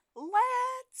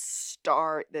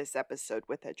start this episode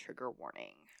with a trigger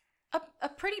warning. A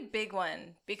pretty big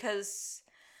one, because,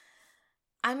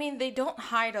 I mean, they don't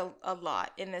hide a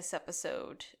lot in this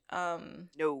episode.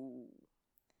 No.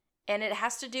 And it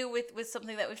has to do with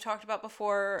something that we've talked about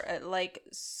before, like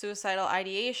suicidal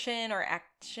ideation or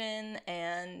action,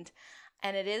 and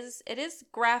it is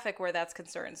graphic where that's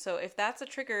concerned. So if that's a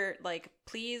trigger, like,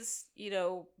 please,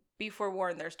 be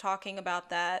forewarned. There's talking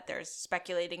about that. There's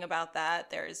speculating about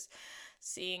that. There's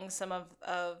seeing some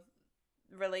of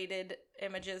related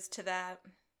images to that.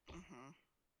 Mm-hmm.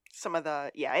 Some of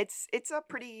the it's a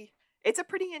pretty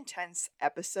intense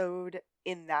episode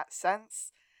in that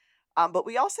sense. But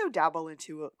we also dabble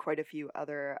into quite a few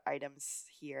other items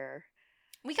here.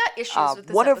 We got issues with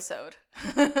this episode.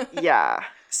 Yeah.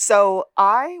 So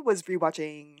I was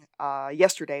rewatching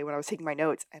yesterday when I was taking my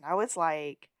notes, and I was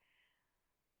like,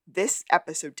 this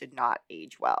episode did not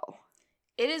age well.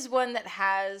 It is one that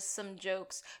has some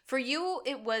jokes. For you,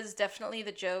 it was definitely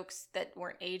the jokes that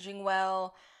weren't aging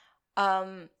well.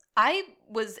 I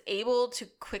was able to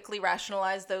quickly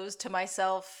rationalize those to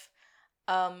myself.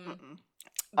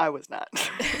 I was not.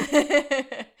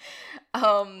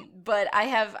 But I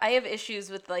have issues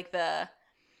with like a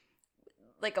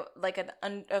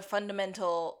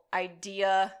fundamental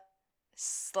idea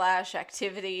 /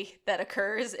 activity that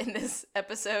occurs in this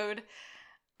episode.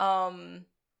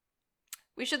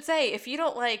 We should say, if you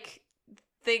don't like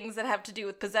things that have to do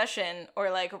with possession or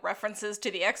like references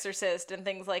to The Exorcist and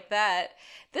things like that,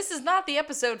 this is not the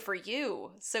episode for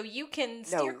you. So you can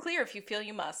steer clear if you feel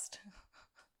you must.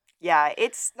 Yeah,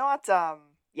 it's not,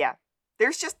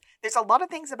 There's a lot of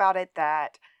things about it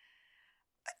that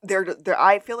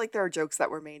I feel like there are jokes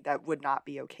that were made that would not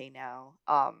be okay now.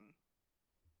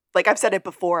 Like I've said it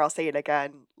before, I'll say it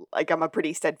again. Like, I'm a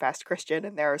pretty steadfast Christian,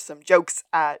 and there are some jokes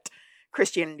at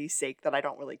Christianity's sake that I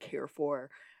don't really care for.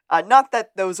 Not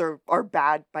that those are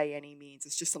bad by any means.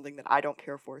 It's just something that I don't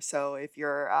care for. So if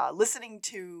you're listening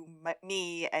to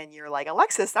me and you're like,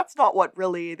 Alexis, that's not what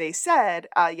really they said.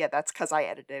 Yeah, that's because I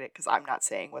edited it, because I'm not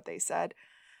saying what they said.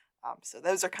 So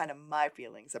those are kind of my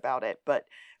feelings about it. But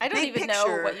I don't even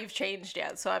know what you've changed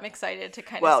yet, so I'm excited to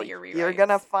kind of see your rewrites. You're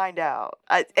gonna find out.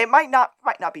 It might not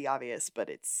be obvious, but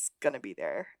it's gonna be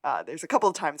there. There's a couple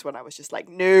of times when I was just like,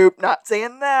 nope, not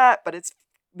saying that. But it's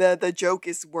the joke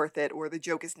is worth it, or the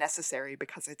joke is necessary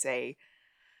because it's a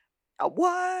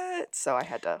what? So I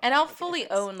had to. And I'll fully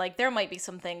own, like, there might be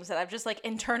some things that I've just like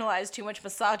internalized too much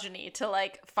misogyny to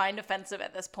like find offensive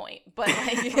at this point. But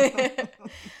like,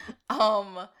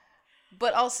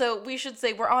 But also, we should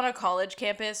say we're on a college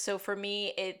campus, so for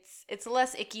me, it's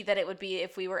less icky than it would be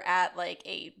if we were at like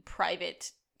a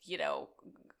private,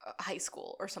 high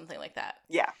school or something like that.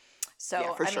 Yeah. So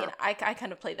yeah, I mean, I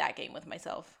kind of play that game with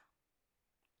myself.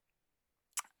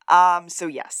 So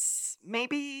yes,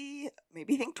 maybe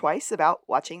think twice about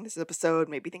watching this episode.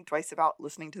 Maybe think twice about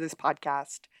listening to this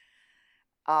podcast.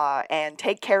 And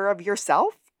take care of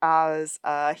yourself as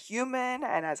a human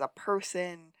and as a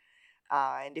person.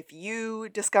 And if you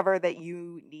discover that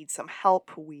you need some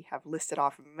help, we have listed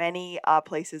off many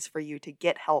places for you to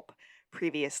get help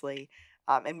previously.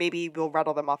 And maybe we'll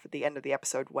rattle them off at the end of the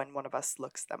episode when one of us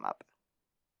looks them up.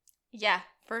 Yeah,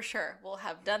 for sure. We'll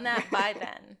have done that by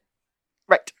then.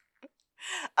 Right.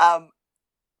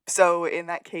 So in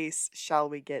that case, shall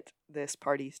we get this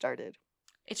party started?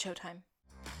 It's showtime.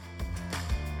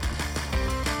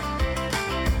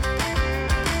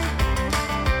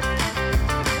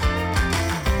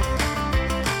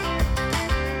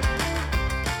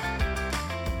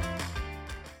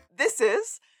 This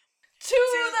is To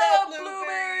the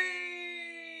Blueberry!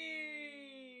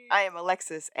 I am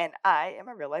Alexis, and I am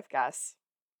a real-life Gus.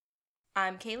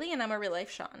 I'm Kaylea, and I'm a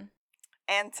real-life Shawn.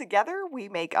 And together we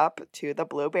make up To the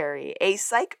Blueberry, a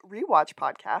Psych rewatch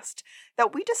podcast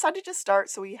that we decided to start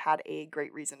so we had a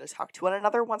great reason to talk to one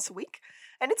another once a week.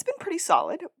 And it's been pretty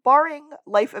solid, barring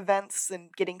life events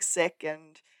and getting sick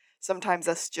and sometimes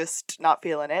us just not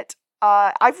feeling it.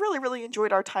 I've really, really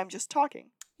enjoyed our time just talking.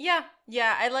 Yeah,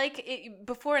 I like it.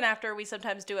 Before and after, we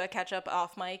sometimes do a catch-up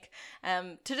off mic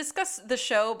to discuss the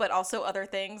show, but also other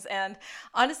things. And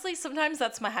honestly, sometimes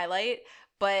that's my highlight,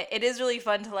 but it is really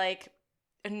fun to like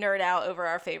nerd out over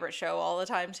our favorite show all the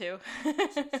time too.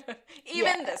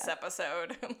 Even this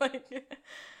episode.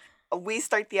 We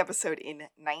start the episode in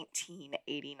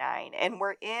 1989, and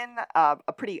we're in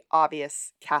a pretty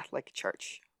obvious Catholic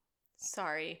church.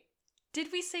 Sorry.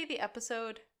 Did we say the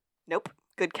episode? Nope.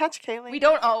 Good catch, Kaylea. We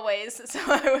don't always,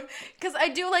 because I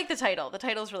do like the title. The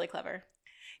title's really clever.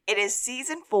 It is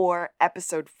season 4,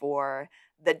 episode 4.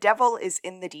 The Devil is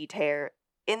in the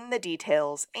in the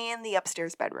details and the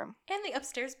upstairs bedroom. And the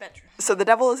upstairs bedroom. So the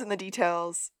devil is in the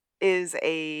details is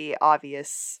a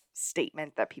obvious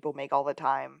statement that people make all the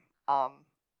time.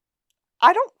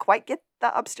 I don't quite get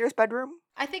the upstairs bedroom.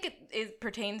 I think it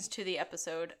pertains to the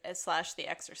episode / The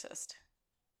Exorcist.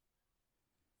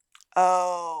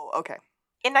 Oh, okay.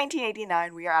 In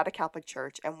 1989, we are at a Catholic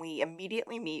church, and we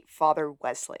immediately meet Father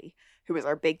Wesley, who is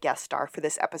our big guest star for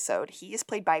this episode. He is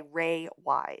played by Ray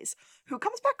Wise, who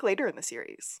comes back later in the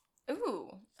series. Ooh,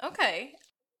 okay.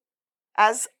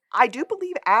 As, I do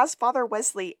believe, as Father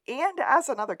Wesley and as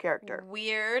another character.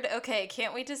 Weird. Okay,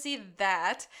 can't wait to see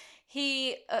that.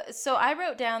 So I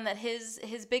wrote down that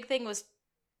his big thing was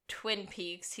Twin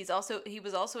Peaks. He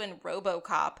was also in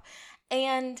RoboCop,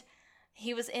 and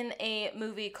he was in a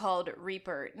movie called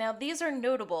Reaper. Now, these are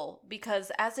notable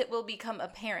because, as it will become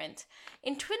apparent,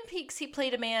 in Twin Peaks he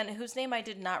played a man whose name I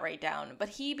did not write down, but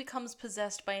he becomes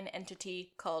possessed by an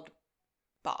entity called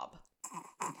Bob.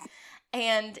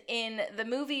 And in the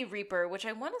movie Reaper, which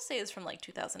I want to say is from like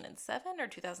 2007 or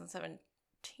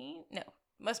 2017, no,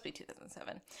 must be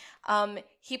 2007,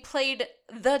 he played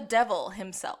the devil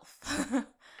himself.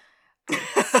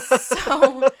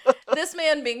 So this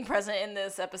man being present in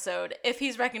this episode, if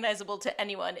he's recognizable to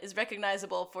anyone, is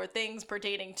recognizable for things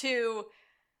pertaining to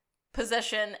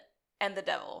possession and the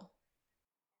devil.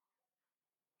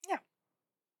 Yeah.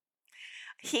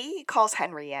 He calls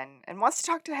Henry in and wants to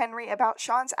talk to Henry about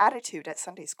Shawn's attitude at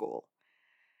Sunday school.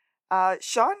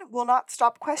 Shawn will not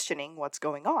stop questioning what's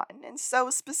going on, and so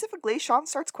specifically, Shawn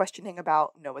starts questioning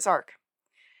about Noah's Ark.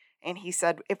 And he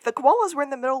said, if the koalas were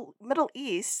in the Middle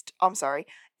East,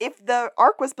 if the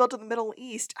Ark was built in the Middle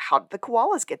East, how did the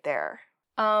koalas get there?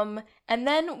 And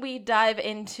then we dive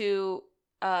into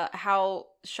how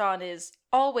Shawn is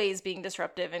always being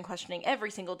disruptive and questioning every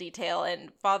single detail,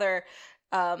 and Father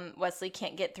Wesley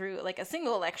can't get through like a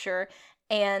single lecture,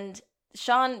 and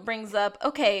Shawn brings up,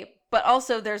 okay, but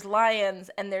also there's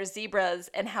lions and there's zebras,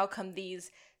 and how come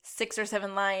these 6 or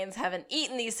 7 lions haven't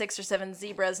eaten these 6 or 7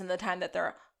 zebras in the time that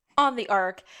they're on the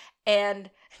Ark? And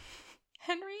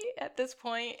Henry at this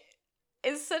point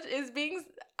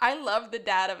I love the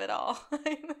dad of it all.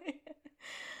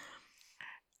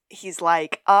 He's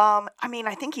like,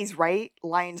 I think he's right.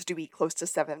 Lions do eat close to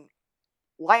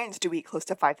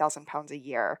 5,000 pounds a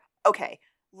year. Okay,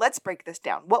 let's break this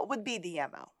down. What would be the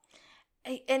MO?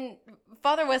 And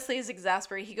Father Wesley is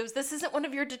exasperated. He goes, this isn't one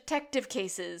of your detective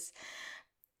cases.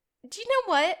 Do you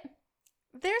know what?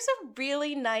 There's a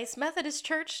really nice Methodist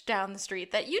church down the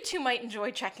street that you two might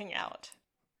enjoy checking out.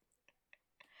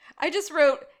 I just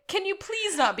wrote, can you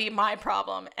please not be my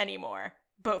problem anymore?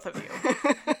 Both of you.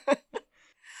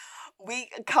 We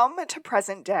come to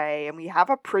present day, and we have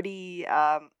a pretty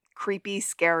creepy,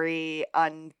 scary,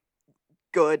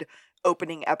 ungood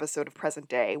opening episode of present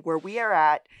day, where we are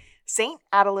at St.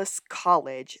 Attalus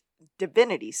College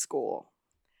Divinity School.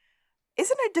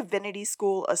 Isn't a divinity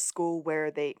school a school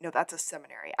where no, that's a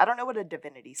seminary. I don't know what a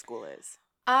divinity school is.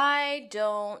 I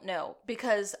don't know,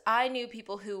 because I knew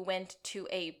people who went to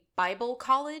a Bible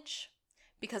college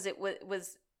because it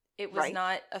was right.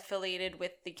 Not affiliated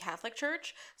with the Catholic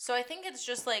Church. So I think it's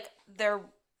just like they're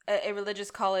a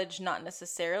religious college, not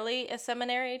necessarily a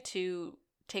seminary, to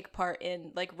take part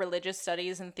in like religious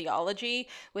studies and theology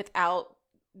without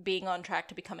being on track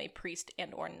to become a priest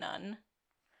and or nun.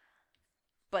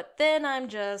 But then I'm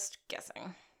just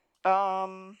guessing.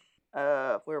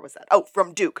 Where was that? Oh,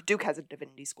 from Duke. Duke has a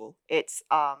divinity school. It's,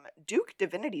 Duke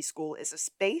Divinity School is a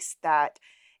space that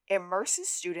immerses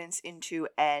students into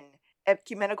an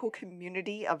ecumenical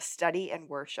community of study and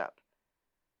worship.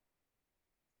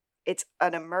 It's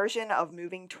an immersion of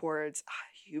moving towards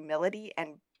humility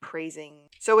and praising.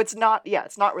 So it's not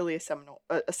really a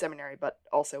seminary, but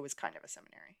also is kind of a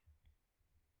seminary.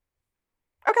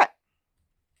 Okay.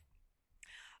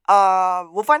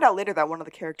 We'll find out later that one of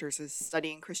the characters is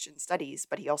studying Christian studies,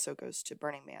 but he also goes to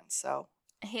Burning Man, so.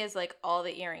 He has, like, all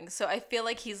the earrings. So I feel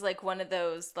like he's, like, one of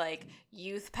those, like,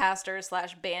 youth pastor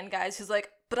 / band guys who's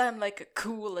like, but I'm, like, a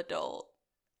cool adult.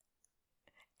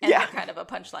 And they're kind of a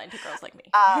punchline to girls like me.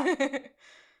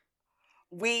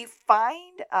 We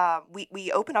find,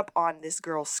 we open up on this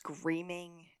girl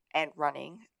screaming and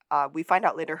running. We find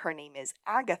out later her name is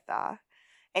Agatha,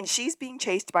 and she's being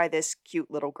chased by this cute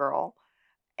little girl.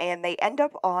 And they end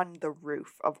up on the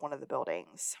roof of one of the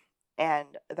buildings.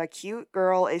 And the cute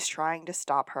girl is trying to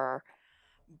stop her.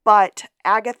 But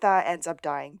Agatha ends up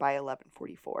dying by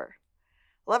 11:44.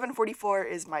 11:44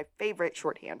 is my favorite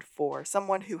shorthand for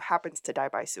someone who happens to die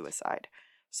by suicide.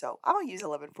 So I'll use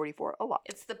 11:44 a lot.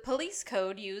 It's the police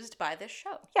code used by this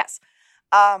show. Yes.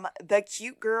 The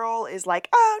cute girl is like,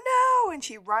 oh no! And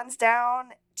she runs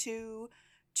down to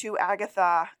to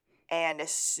Agatha, and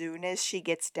as soon as she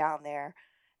gets down there,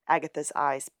 Agatha's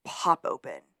eyes pop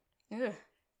open. Ugh.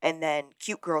 And then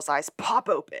cute girl's eyes pop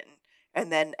open.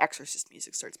 And then exorcist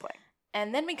music starts playing.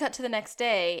 And then we cut to the next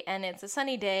day, and it's a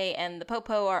sunny day, and the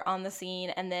Popo are on the scene,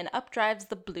 and then up drives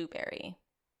the Blueberry.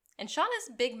 And Shawn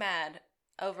is big mad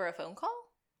over a phone call?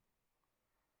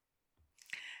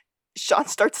 Shawn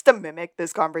starts to mimic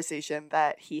this conversation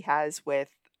that he has with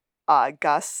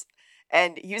Gus,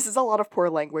 and uses a lot of poor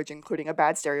language, including a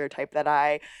bad stereotype that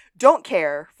I don't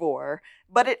care for,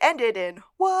 but it ended in,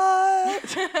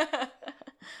 what?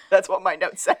 That's what my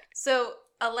notes say. So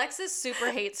Alexis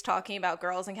super hates talking about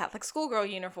girls in Catholic schoolgirl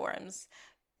uniforms.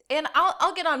 And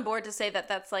I'll get on board to say that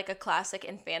that's like a classic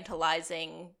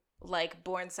infantilizing, like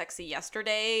Born Sexy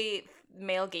Yesterday,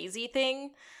 male gazy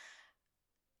thing.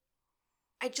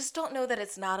 I just don't know that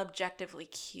it's not objectively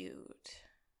cute.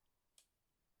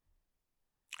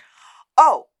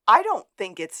 Oh, I don't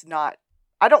think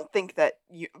that,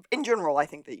 in general, I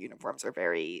think that uniforms are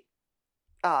very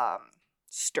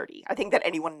sturdy. I think that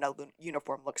anyone in a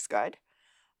uniform looks good.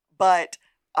 But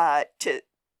to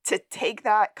take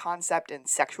that concept and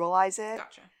sexualize it,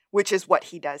 Gotcha. Which is what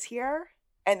he does here,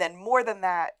 and then more than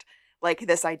that, like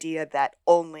this idea that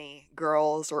only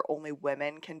girls or only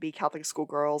women can be Catholic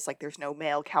schoolgirls, like there's no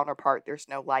male counterpart, there's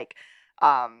no like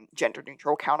gender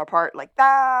neutral counterpart, like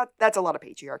that's a lot of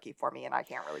patriarchy for me, and I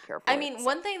can't really care for it. I mean,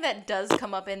 one thing that does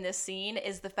come up in this scene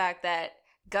is the fact that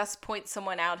Gus points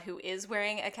someone out who is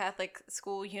wearing a Catholic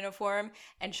school uniform,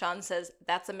 and Shawn says,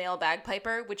 that's a male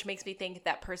bagpiper, which makes me think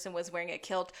that person was wearing a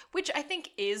kilt, which I think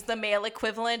is the male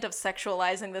equivalent of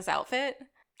sexualizing this outfit.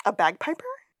 A bagpiper?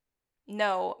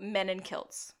 No, men in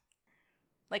kilts.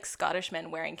 Like Scottish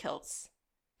men wearing kilts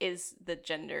is the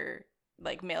gender,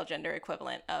 like male gender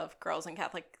equivalent of girls in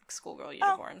Catholic schoolgirl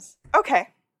uniforms. Okay.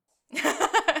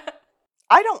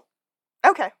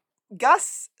 Okay.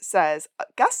 Gus says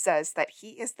that he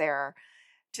is there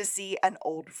to see an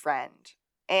old friend,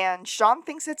 and Shawn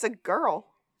thinks it's a girl.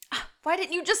 Why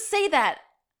didn't you just say that?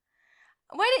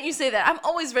 Why didn't you say that? I'm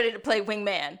always ready to play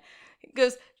wingman. He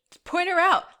goes, point her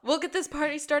out. We'll get this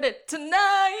party started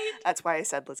tonight. That's why I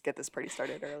said let's get this party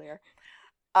started earlier.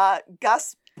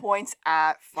 Gus points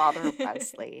at Father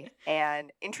Wesley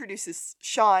and introduces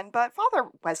Shawn, but Father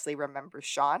Wesley remembers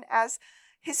Shawn as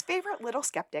his favorite little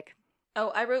skeptic.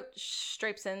 Oh, I wrote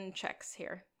stripes and checks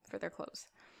here for their clothes.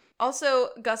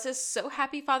 Also, Gus is so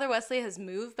happy Father Wesley has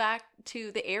moved back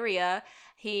to the area.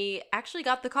 He actually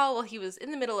got the call while he was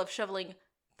in the middle of shoveling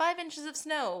 5 inches of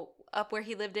snow up where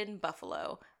he lived in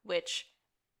Buffalo, which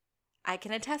I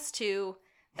can attest to.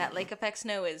 That lake effect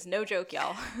snow is no joke,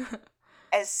 y'all.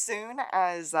 As soon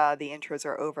as the intros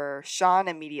are over, Shawn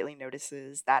immediately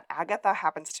notices that Agatha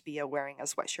happens to be wearing a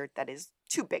sweatshirt that is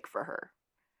too big for her.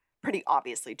 Pretty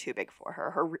obviously too big for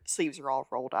her. Her sleeves are all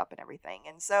rolled up and everything.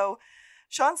 And so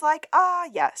Shawn's like,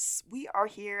 yes, we are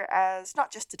here as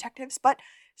not just detectives, but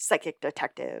psychic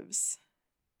detectives.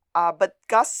 But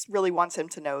Gus really wants him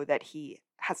to know that he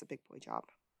has a big boy job.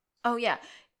 Oh, yeah.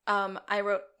 I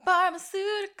wrote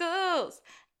pharmaceuticals.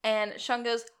 And Shawn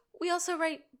goes, we also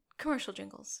write commercial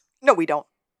jingles. No, we don't.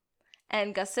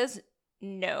 And Gus says,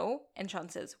 no. And Shawn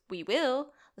says, we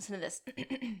will. Listen to this.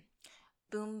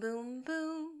 Boom, boom,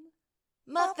 boom.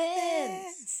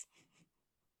 Muffins.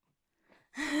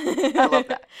 I love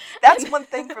that. That's one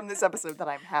thing from this episode that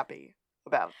I'm happy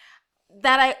about.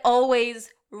 That I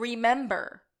always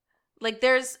remember. Like,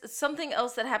 there's something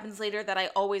else that happens later that I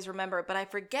always remember, but I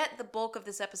forget the bulk of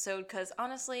this episode because,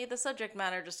 honestly, the subject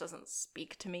matter just doesn't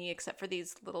speak to me except for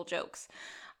these little jokes.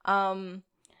 Father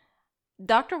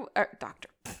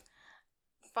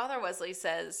Wesley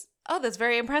says, oh, that's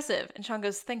very impressive. And Shawn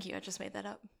goes, thank you, I just made that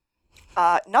up.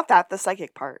 Not that, the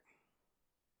psychic part.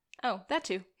 Oh, that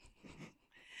too.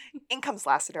 In comes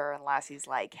Lassiter, and Lassie's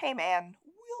like, hey man,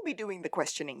 we'll be doing the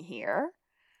questioning here.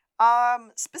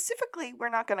 Specifically, we're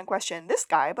not going to question this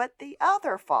guy, but the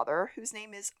other father, whose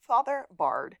name is Father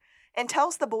Bard, and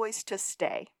tells the boys to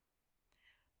stay.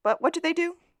 But what do?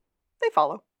 They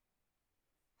follow.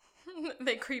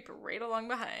 They creep right along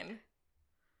behind.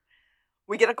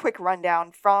 We get a quick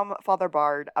rundown from Father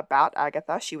Bard about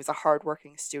Agatha. She was a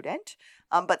hardworking student,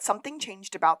 but something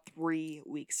changed about 3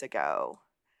 weeks ago.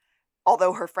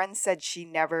 Although her friends said she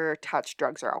never touched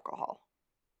drugs or alcohol.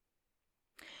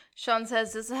 Shawn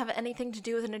says, does it have anything to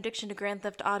do with an addiction to Grand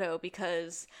Theft Auto?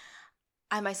 Because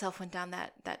I myself went down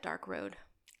that dark road.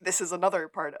 This is another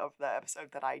part of the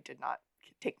episode that I did not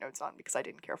take notes on because I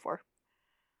didn't care for.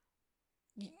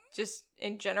 Just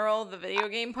in general, the video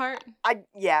game part?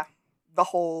 Yeah, the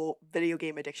whole video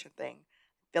game addiction thing.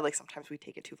 I feel like sometimes we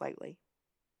take it too lightly.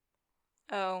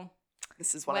 Oh,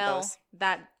 This is one of those.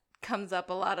 That comes up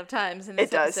a lot of times in this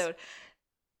It does. episode.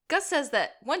 Gus says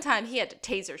that one time he had to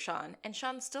taser Shawn, and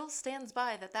Shawn still stands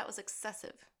by that was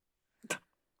excessive.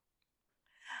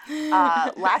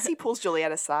 Lassie pulls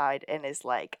Juliet aside and is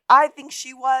like, I think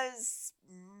she was...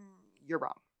 You're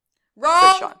wrong.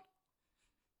 Wrong! Says Shawn.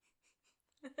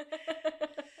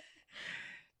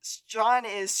 Shawn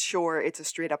is sure it's a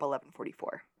straight up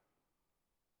 11:44.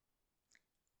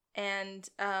 And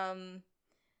I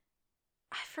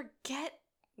forget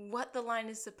what the line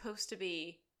is supposed to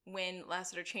be when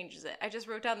Lassiter changes it. I just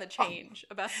wrote down the change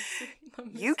about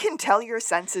You can tell your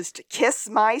senses to kiss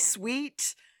my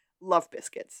sweet love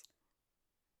biscuits.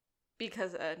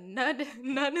 Because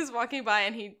Nun is walking by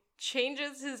and he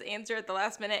changes his answer at the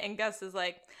last minute, and Gus is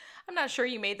like, I'm not sure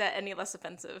you made that any less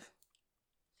offensive.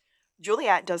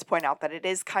 Juliet does point out that it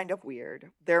is kind of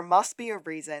weird. There must be a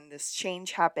reason this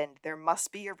change happened. There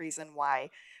must be a reason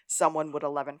why someone would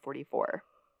 11:44.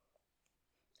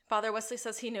 Father Wesley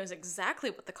says he knows exactly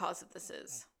what the cause of this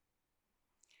is.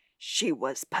 She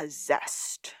was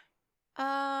possessed.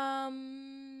 Father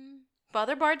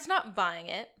Bard's not buying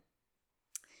it.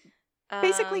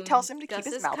 Basically tells him to Gus keep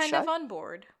his is mouth kind shut. of on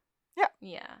board. Yeah.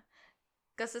 Yeah.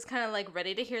 Gus is kind of like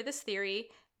ready to hear this theory.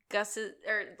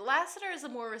 Lassiter is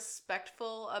more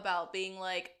respectful about being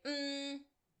like,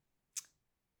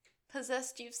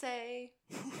 possessed, you say?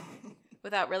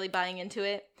 Without really buying into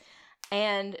it.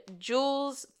 And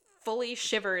Jules fully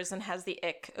shivers and has the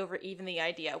ick over even the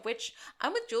idea, which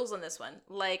I'm with Jules on this one.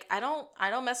 Like, I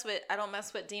don't mess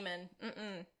with demon.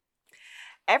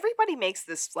 Everybody makes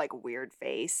this like weird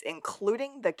face,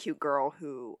 including the cute girl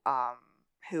who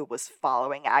was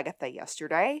following Agatha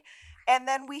yesterday. And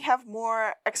then we have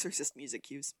more exorcist music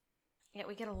cues. Yeah,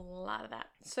 we get a lot of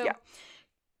that. So yeah.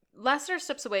 Lassiter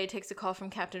steps away, takes a call from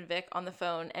Captain Vic on the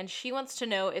phone, and she wants to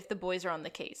know if the boys are on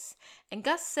the case. And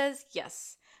Gus says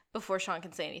yes before Shawn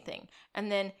can say anything.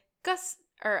 And then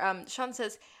Shawn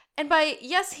says, and by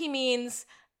yes he means...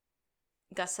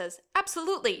 Gus says,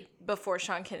 absolutely, before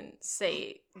Shawn can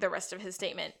say the rest of his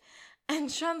statement.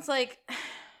 And Shawn's like...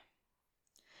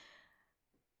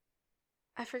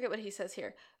 I forget what he says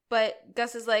here. But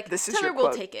Gus is like, tell her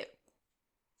we'll take it.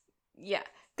 Yeah.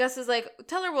 Gus is like,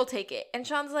 tell her we'll take it. And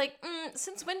Shawn's like,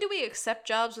 since when do we accept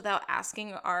jobs without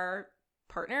asking our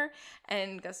partner?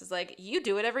 And Gus is like, you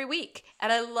do it every week.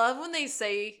 And I love when they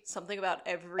say something about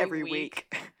every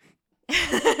week.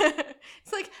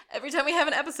 It's like every time we have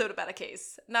an episode about a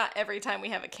case, not every time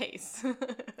we have a case.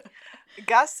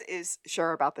 Gus is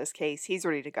sure about this case. He's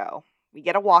ready to go. We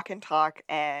get a walk and talk,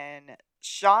 and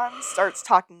Shawn starts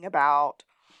talking about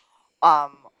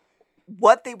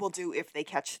what they will do if they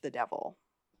catch the devil.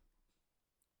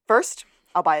 First,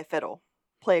 I'll buy a fiddle,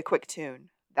 play a quick tune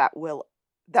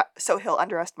so he'll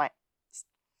underestimate.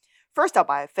 First, I'll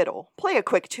buy a fiddle, play a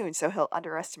quick tune so he'll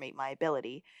underestimate my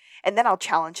ability, and then I'll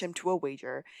challenge him to a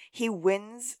wager. He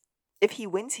wins. If he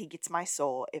wins, he gets my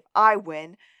soul. If I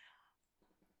win,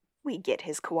 we get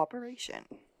his cooperation.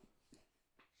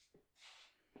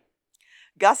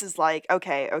 Gus is like,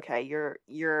 okay,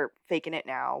 you're faking it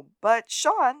now. But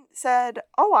Shawn said,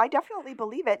 oh, I definitely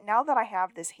believe it now that I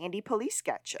have this handy police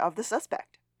sketch of the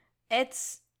suspect.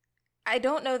 I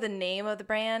don't know the name of the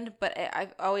brand, but I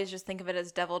always just think of it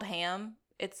as deviled ham.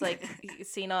 It's like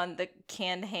seen on the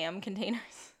canned ham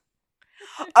containers.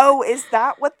 Oh, is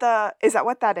that what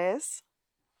that is?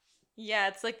 Yeah,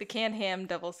 it's like the canned ham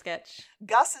devil sketch.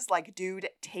 Gus is like, dude,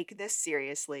 take this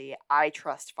seriously. I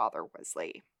trust Father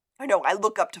Wesley. I know, I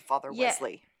look up to Father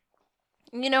Wesley.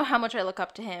 You know how much I look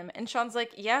up to him. And Shawn's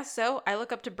like, yeah, so I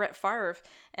look up to Brett Favre,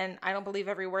 and I don't believe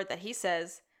every word that he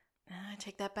says. I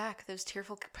take that back. Those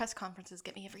tearful press conferences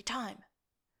get me every time.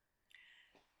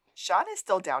 Shawn is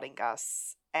still doubting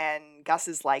Gus, and Gus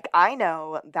is like, I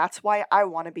know, that's why I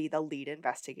want to be the lead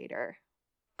investigator.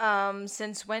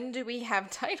 Since when do we have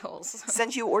titles?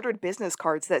 Since you ordered business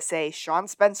cards that say Shawn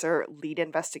Spencer, lead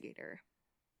investigator.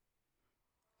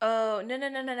 Oh, no.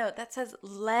 That says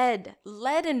Led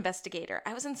Investigator.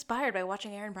 I was inspired by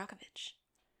watching Aaron Brockovich.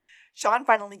 Shawn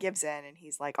finally gives in, and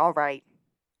he's like, all right,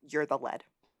 you're the lead.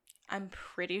 I'm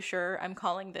pretty sure I'm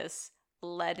calling this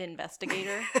Led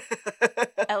Investigator.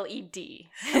 LED.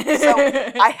 So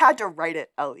I had to write it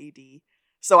LED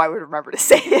so I would remember to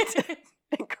say it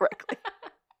incorrectly.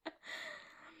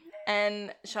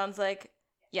 And Shawn's like,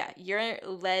 yeah, you're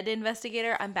Led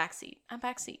Investigator. I'm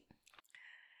backseat.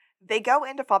 They go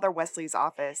into Father Wesley's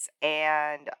office,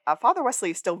 and Father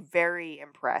Wesley is still very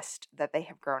impressed that they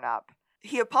have grown up.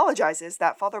 He apologizes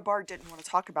that Father Bard didn't want to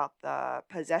talk about the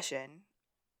possession.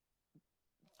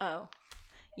 Oh.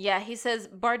 Yeah, he says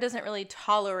Bard doesn't really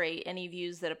tolerate any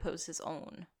views that oppose his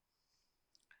own.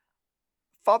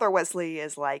 Father Wesley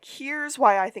is like, here's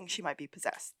why I think she might be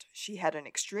possessed. She had an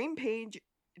extreme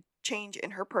change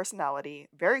in her personality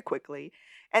very quickly,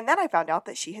 and then I found out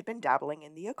that she had been dabbling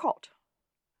in the occult.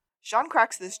 Shawn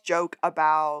cracks this joke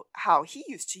about how he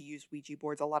used to use Ouija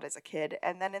boards a lot as a kid,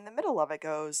 and then in the middle of it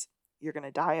goes, "You're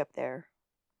gonna die up there."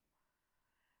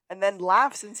 And then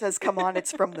laughs and says, "Come on,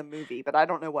 it's from the movie," but I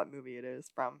don't know what movie it is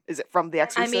from. Is it from The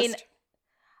Exorcist? I mean,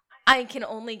 I can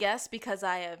only guess because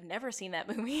I have never seen that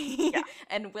movie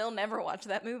and will never watch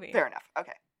that movie. Fair enough.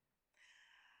 Okay.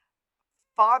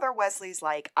 Father Wesley's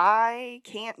like, I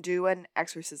can't do an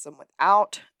exorcism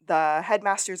without the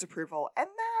headmaster's approval, and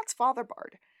that's Father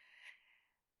Bard.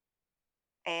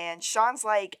 And Shawn's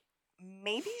like,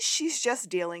 maybe she's just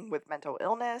dealing with mental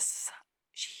illness.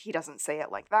 He doesn't say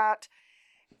it like that.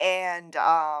 And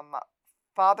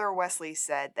Father Wesley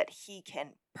said that he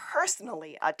can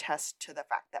personally attest to the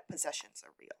fact that possessions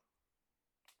are real.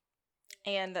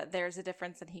 And that there's a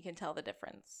difference, and he can tell the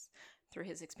difference through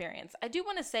his experience. I do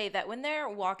want to say that when they're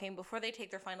walking, before they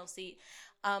take their final seat,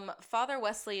 Father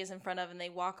Wesley is in front of, and they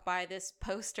walk by this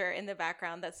poster in the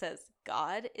background that says,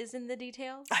 "God is in the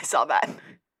details." I saw that.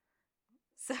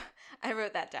 So I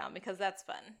wrote that down because that's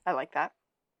fun. I like that.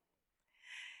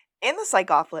 In the psych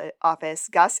office,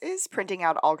 Gus is printing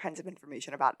out all kinds of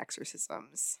information about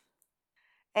exorcisms.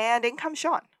 And in comes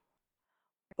Shawn.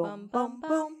 Boom, boom,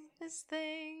 boom. This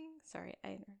thing. Sorry,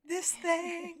 This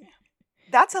thing.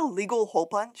 That's a legal hole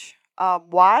punch.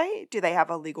 Why do they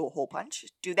have a legal hole punch?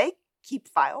 Do they keep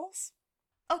files?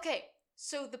 Okay,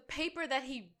 so the paper that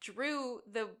he drew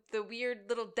the weird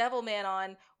little devil man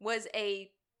on was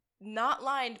a not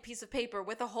lined piece of paper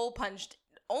with a hole punched.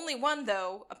 Only one,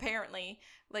 though, apparently.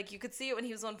 Like, you could see it when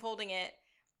he was unfolding it,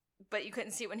 but you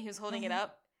couldn't see it when he was holding it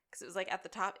up because it was like at the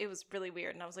top. It was really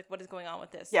weird, and I was like, "What is going on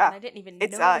with this?" Yeah, and I didn't even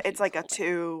know. It's like a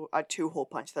two hole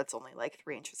punch that's only like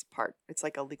 3 inches apart. It's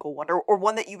like a legal one, or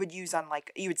one that you would use on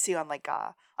you would see on like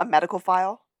a medical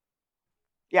file.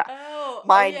 Yeah,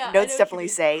 my notes definitely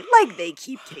say like they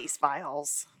keep case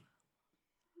files.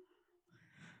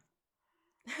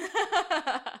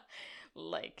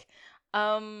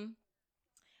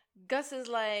 Gus is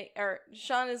like, or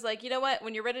Shawn is like, you know what?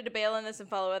 When you're ready to bail on this and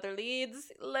follow other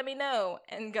leads, let me know.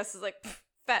 And Gus is like,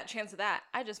 fat chance of that.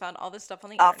 I just found all this stuff on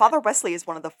the internet. Father Wesley is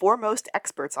one of the foremost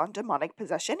experts on demonic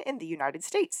possession in the United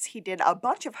States. He did a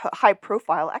bunch of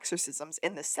high-profile exorcisms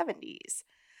in the 70s.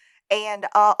 And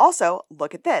also,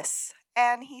 look at this.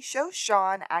 And he shows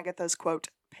Shawn Agatha's, quote,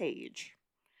 page.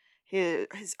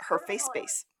 Her face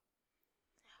space.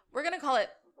 We're going to call it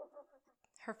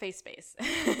her face space.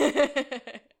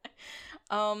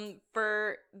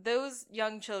 For those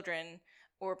young children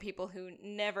or people who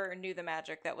never knew the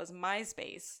magic that was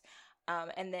MySpace,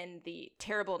 and then the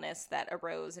terribleness that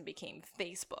arose and became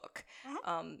Facebook,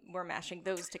 we're mashing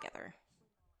those together.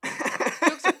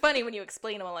 Jokes are funny when you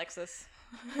explain them, Alexis.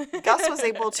 Gus was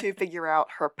able to figure out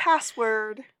her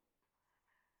password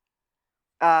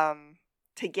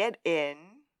to get in.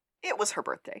 It was her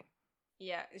birthday.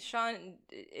 Yeah, Shawn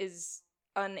is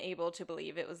unable to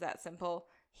believe it was that simple.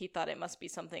 He thought it must be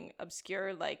something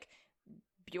obscure like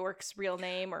Bjork's real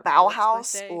name or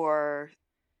Bauhaus or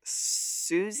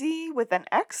Susie with an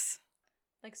X.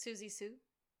 Like Susie Sue?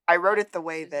 I wrote it the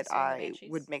way that I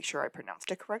would make sure I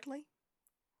pronounced it correctly.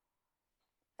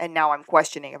 And now I'm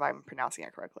questioning if I'm pronouncing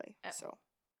it correctly.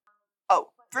 Oh,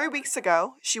 3 weeks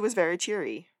ago, she was very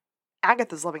cheery.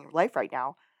 Agatha's loving her life right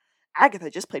now. Agatha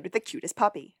just played with the cutest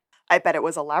puppy. I bet it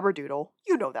was a Labradoodle.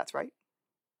 You know that's right.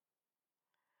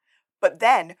 But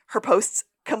then her posts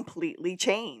completely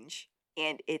change,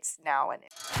 and it's now an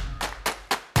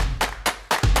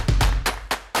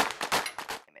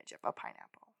image of a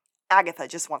pineapple. Agatha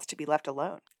just wants to be left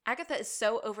alone. Agatha is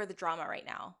so over the drama right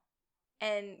now.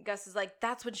 And Gus is like,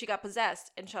 that's when she got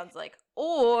possessed. And Shawn's like,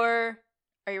 or,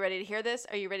 are you ready to hear this?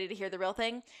 Are you ready to hear the real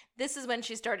thing? This is when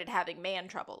she started having man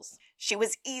troubles. She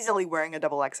was easily wearing a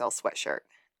XXL sweatshirt.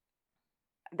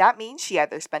 That means she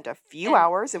either spent a few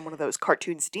hours in one of those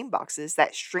cartoon steam boxes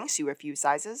that shrinks you a few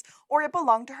sizes, or it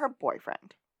belonged to her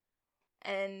boyfriend.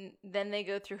 And then they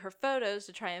go through her photos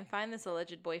to try and find this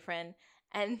alleged boyfriend,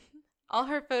 and all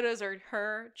her photos are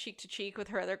her cheek to cheek with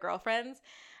her other girlfriends.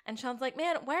 And Shawn's like,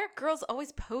 man, why are girls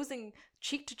always posing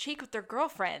cheek to cheek with their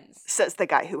girlfriends? Says the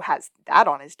guy who has that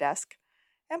on his desk,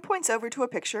 and points over to a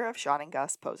picture of Shawn and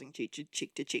Gus posing cheek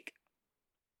to cheek.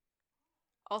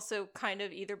 Also kind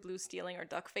of either blue stealing or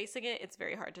duck facing it. It's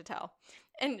very hard to tell.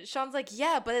 And Shawn's like,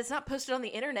 yeah, but it's not posted on the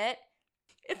internet.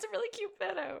 It's a really cute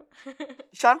photo.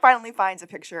 Shawn finally finds a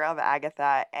picture of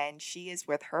Agatha, and she is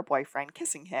with her boyfriend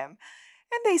kissing him.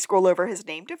 And they scroll over his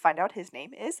name to find out his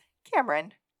name is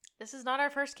Cameron. This is not our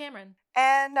first Cameron.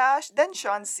 And then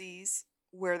Shawn sees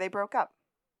where they broke up.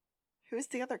 Who's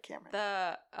the other Cameron?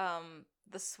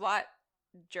 The SWAT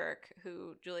jerk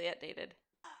who Juliet dated.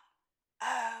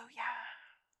 Oh, yeah.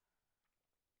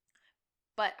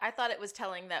 But I thought it was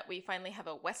telling that we finally have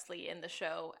a Wesley in the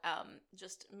show,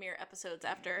 just mere episodes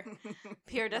after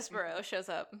Pierre Despereaux shows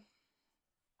up.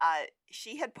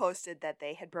 She had posted that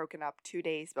they had broken up 2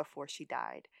 days before she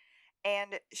died.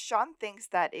 And Shawn thinks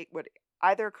that it would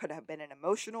either could have been an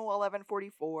emotional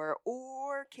 1144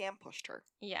 or Cam pushed her.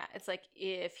 Yeah, it's like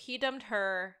if he dumped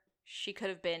her, she could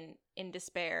have been in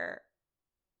despair.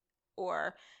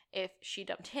 Or if she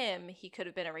dumped him, he could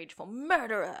have been a rageful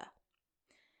murderer.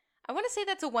 I want to say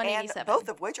that's a 187. And both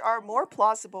of which are more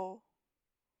plausible.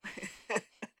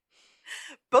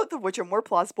 Both of which are more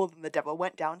plausible than the devil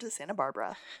went down to Santa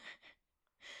Barbara.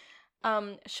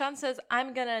 Shawn says,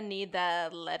 I'm gonna need the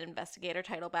Led Investigator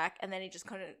title back, and then he just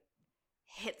kind of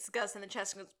hits Gus in the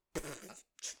chest and goes,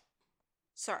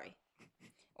 sorry.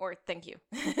 Or thank you.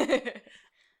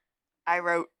 I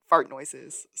wrote fart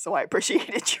noises, so I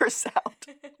appreciated your sound.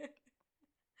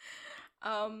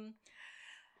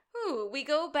 We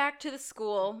go back to the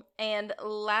school, and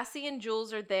Lassie and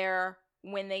Jules are there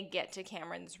when they get to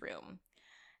Cameron's room.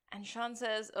 And Shawn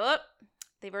says,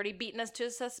 they've already beaten us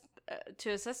to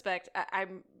a suspect.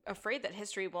 I'm afraid that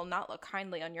history will not look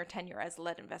kindly on your tenure as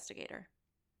Led Investigator.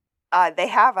 They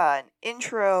have an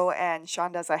intro, and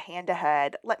Shawn does a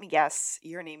hand-to-head. Let me guess,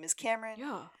 your name is Cameron?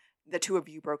 Yeah. The two of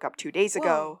you broke up 2 days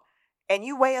ago, and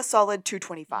you weigh a solid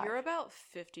 225. You're about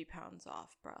 50 pounds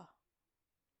off, bruh.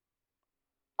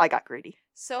 I got greedy.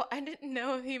 So I didn't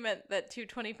know if he meant that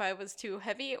 225 was too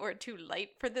heavy or too light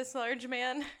for this large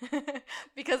man.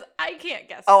 Because I can't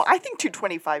guess. Oh, I think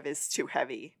 225 is too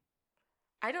heavy.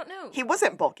 I don't know. He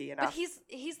wasn't bulky enough. But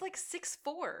he's like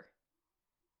 6'4".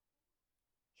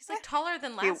 He's like taller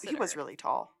than Lassiter. He was really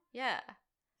tall. Yeah.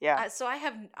 Yeah. So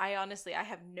I honestly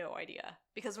have no idea.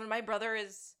 Because when my brother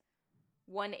is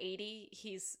 180,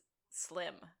 he's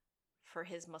slim for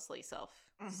his muscly self.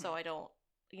 Mm-hmm. So I don't,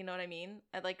 you know what I mean?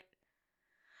 I don't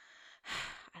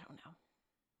know.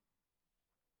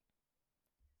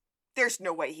 There's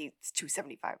no way he's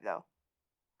 275 though.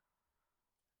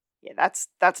 Yeah, that's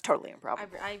totally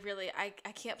improbable. I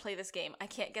can't play this game. I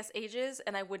can't guess ages,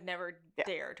 and I would never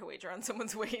dare to wager on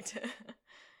someone's weight.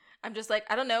 I'm just like,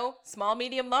 I don't know, small,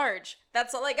 medium, large.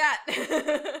 That's all I got.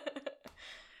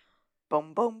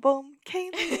 Boom, boom, boom,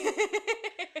 Kaylea.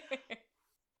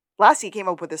 Lassie came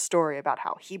up with a story about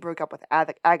how he broke up with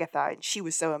Agatha, and she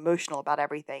was so emotional about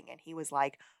everything, and he was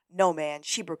like, no, man,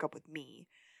 she broke up with me.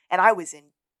 And I was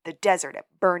in the desert at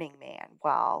Burning Man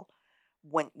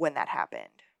when that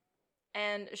happened.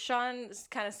 And Shawn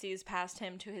kind of sees past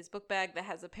him to his book bag that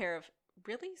has a pair of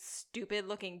really stupid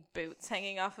looking boots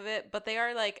hanging off of it, but they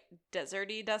are like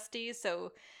deserty dusty,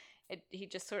 so he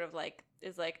just sort of like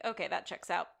is like, okay, that checks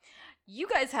out. You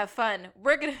guys have fun.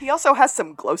 He also has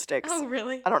some glow sticks. Oh,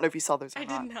 really? I don't know if you saw those or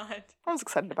not. I did not. I was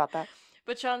excited about that.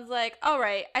 But Shawn's like, all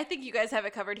right, I think you guys have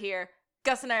it covered here.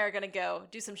 Gus and I are gonna go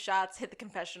do some shots, hit the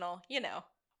confessional, you know.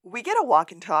 We get a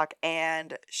walk and talk,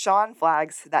 and Shawn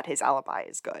flags that his alibi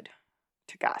is good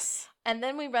to Gus. And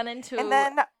then we run into... And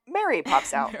then Mary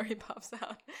pops out. Mary pops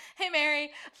out. Hey,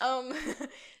 Mary.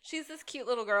 She's this cute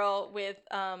little girl with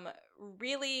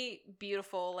really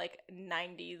beautiful, like,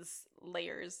 90s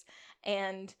layers.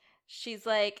 And she's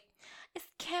like, is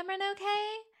Cameron okay?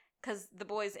 Because the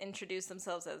boys introduce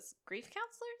themselves as grief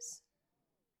counselors.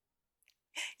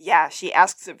 Yeah, she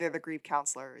asks if they're the grief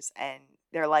counselors, and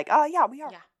they're like, oh, yeah, we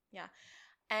are. Yeah.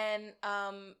 And,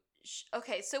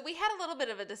 okay, so we had a little bit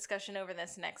of a discussion over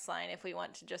this next line, if we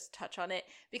want to just touch on it,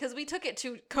 because we took it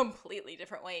two completely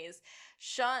different ways.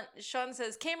 Shawn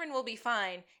says, Cameron will be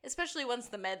fine, especially once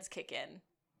the meds kick in.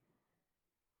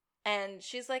 And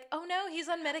she's like, oh no, he's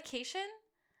on medication?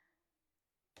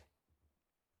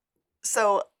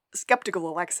 So, skeptical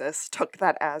Alexis took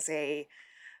that as a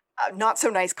not so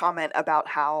nice comment about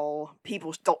how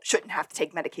people shouldn't have to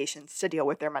take medications to deal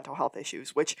with their mental health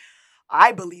issues, which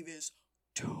I believe is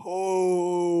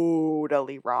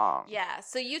totally wrong. Yeah,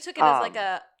 so you took it as like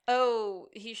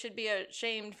he should be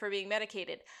ashamed for being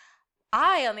medicated.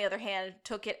 I, on the other hand,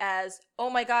 took it as, oh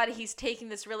my god, he's taking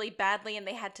this really badly and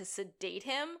they had to sedate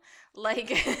him.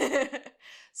 Like,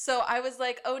 so I was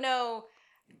like, oh no,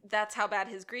 that's how bad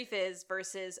his grief is,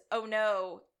 versus, oh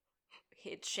no,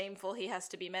 it's shameful he has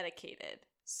to be medicated.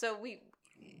 So we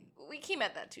came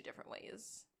at that two different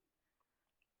ways.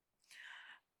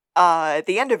 At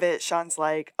the end of it, Shawn's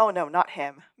like, oh no, not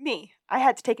him. Me. I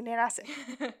had to take an antacid.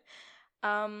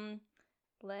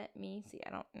 Let me see. I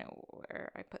don't know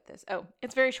where I put this. Oh,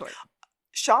 it's very short.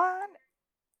 Shawn?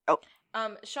 Oh.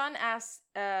 Shawn asks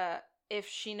if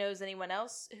she knows anyone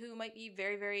else who might be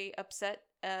very, very upset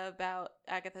about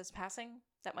Agatha's passing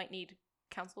that might need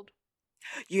counseled.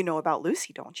 You know about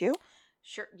Lucy, don't you?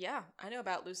 Sure, yeah, I know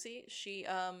about Lucy. She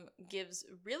gives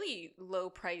really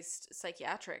low-priced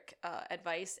psychiatric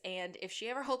advice, and if she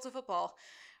ever holds a football,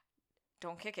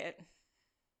 don't kick it.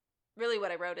 Really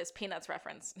what I wrote is Peanuts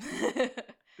reference.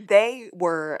 They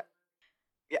were,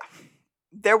 yeah,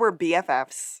 there were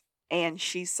BFFs, and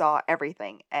she saw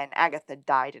everything, and Agatha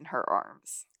died in her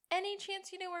arms. Any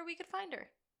chance you know where we could find her?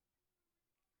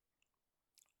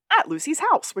 At Lucy's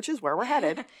house, which is where we're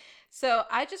headed. So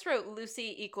I just wrote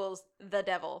Lucy equals the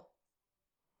devil.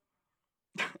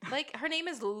 Like, her name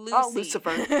is Lucy. Oh,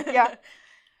 Lucifer. Yeah.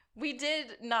 We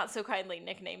did not so kindly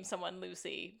nickname someone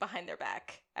Lucy behind their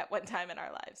back at one time in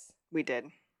our lives. We did.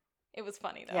 It was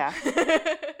funny, though. Yeah.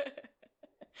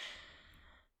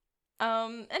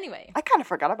 Anyway. I kind of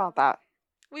forgot about that.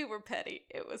 We were petty.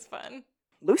 It was fun.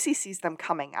 Lucy sees them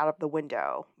coming out of the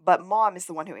window, but Mom is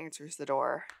the one who answers the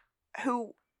door.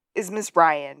 Who is Miss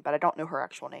Ryan, but I don't know her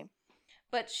actual name.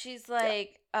 But she's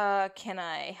like, can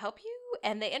I help you?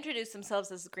 And they introduce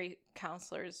themselves as grief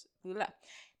counselors.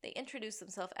 They introduce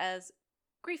themselves as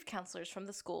grief counselors from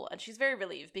the school, and she's very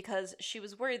relieved because she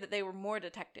was worried that they were more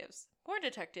detectives. More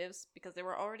detectives because there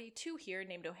were already 2 here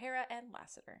named O'Hara and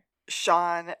Lassiter.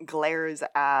 Shawn glares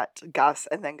at Gus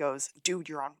and then goes, "Dude,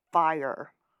 you're on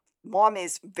fire." Mom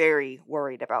is very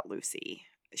worried about Lucy.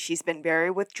 She's been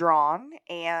very withdrawn,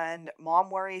 and Mom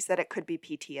worries that it could be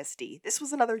PTSD. This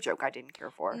was another joke I didn't care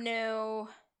for. No,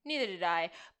 neither did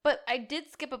I. But I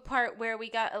did skip a part where we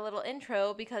got a little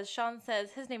intro because Shawn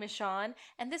says his name is Shawn,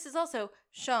 and this is also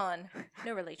Shawn.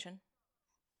 No relation.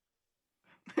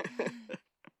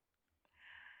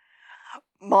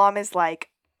 Mom is like,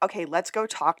 okay, let's go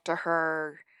talk to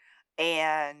her,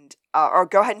 and, or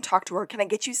go ahead and talk to her. Can I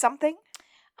get you something?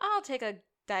 I'll take a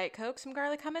Diet Coke, some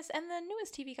garlic hummus, and the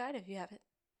newest TV Guide if you have it.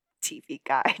 TV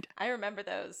Guide. I remember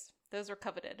those. Those were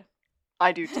coveted.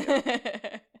 I do too.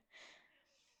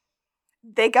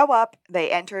 They go up, they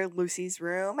enter Lucy's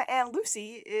room, and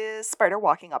Lucy is spider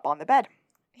walking up on the bed.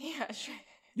 Yeah, sure.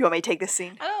 You want me to take this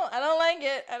scene? I don't like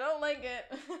it. I don't like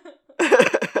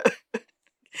it.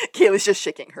 Kaylee's just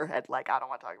shaking her head like, I don't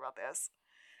want to talk about this.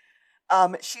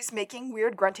 She's making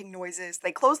weird grunting noises.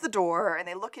 They close the door, and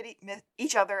they look at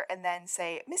each other and then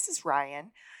say, "Mrs.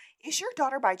 Ryan, is your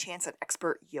daughter by chance an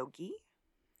expert yogi?"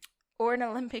 Or an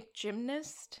Olympic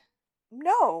gymnast?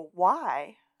 No,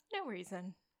 why? No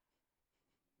reason.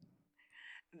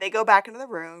 They go back into the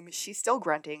room. She's still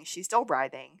grunting. She's still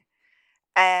writhing.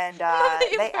 And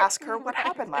they ask her what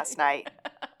happened last night.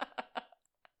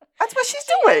 That's what she's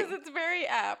doing. It's very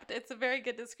apt. It's a very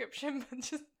good description, but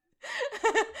just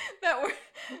that word.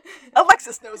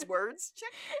 Alexis knows words.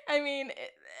 Check. I mean,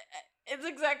 it's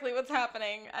exactly what's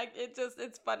happening.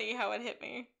 It's funny how it hit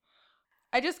me.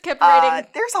 I just kept writing.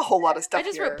 There's a whole lot of stuff. I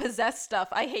just here. wrote possessed stuff.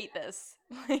 I hate this.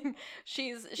 Like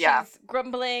she's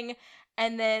grumbling,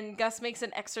 and then Gus makes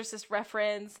an exorcist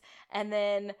reference, and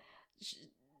then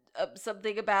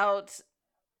something about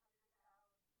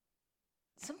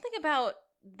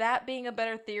that being a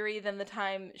better theory than the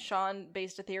time Shawn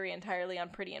based a theory entirely on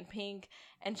Pretty in Pink.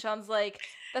 And Shawn's like,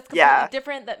 that's completely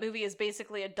different. That movie is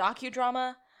basically a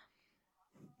docudrama.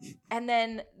 And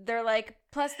then they're like,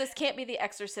 plus this can't be The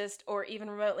Exorcist or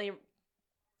even remotely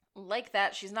like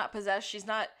that. She's not possessed. She's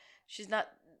not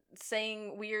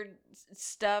saying weird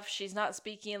stuff. She's not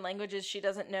speaking in languages she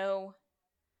doesn't know.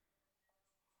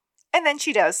 And then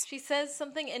she does. She says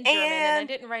something in German and I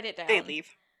didn't write it down. They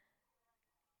leave.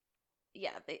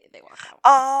 Yeah, they walk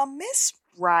out. Miss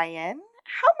Ryan,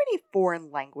 how many foreign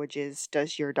languages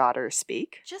does your daughter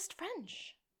speak? Just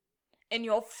French. In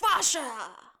your fascia.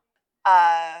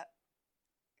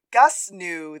 Gus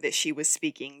knew that she was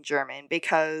speaking German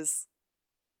because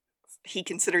he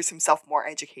considers himself more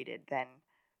educated than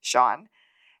Shawn.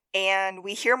 And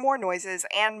we hear more noises,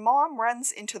 and Mom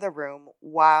runs into the room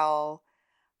while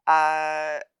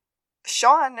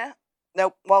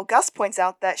Gus points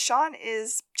out that Shawn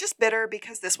is just bitter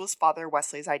because this was Father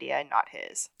Wesley's idea and not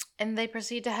his. And they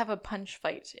proceed to have a punch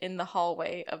fight in the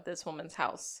hallway of this woman's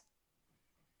house.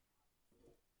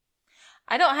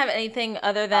 I don't have anything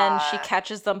other than she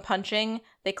catches them punching.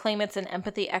 They claim it's an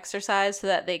empathy exercise so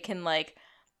that they can, like,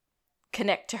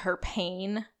 connect to her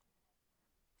pain.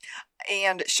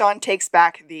 And Shawn takes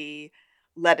back the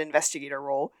Led Investigator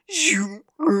role.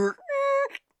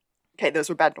 Okay, those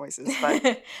were bad noises,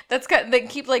 but that's they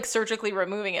keep like surgically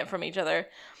removing it from each other.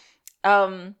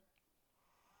 And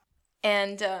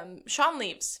Shawn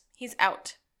leaves. He's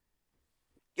out.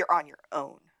 You're on your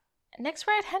own. Next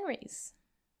we're at Henry's.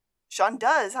 Shawn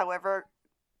does, however,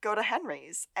 go to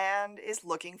Henry's and is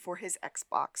looking for his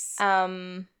Xbox.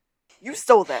 You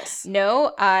stole this.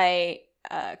 No, I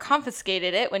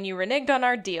confiscated it when you reneged on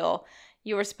our deal.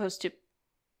 You were supposed to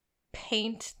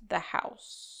paint the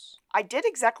house. I did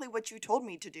exactly what you told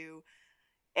me to do,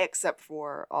 except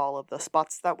for all of the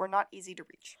spots that were not easy to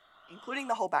reach, including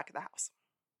the whole back of the house.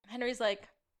 Henry's like...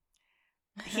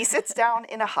 He sits down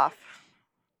in a huff.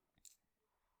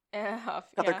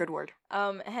 Another yeah. good word.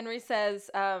 Henry says,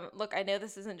 look, I know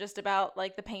this isn't just about,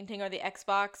 like, the painting or the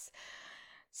Xbox,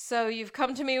 so you've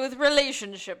come to me with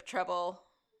relationship trouble.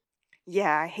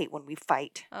 Yeah, I hate when we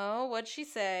fight. Oh, what'd she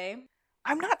say?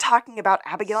 I'm not talking about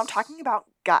Abigail, I'm talking about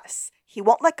Gus. He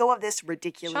won't let go of this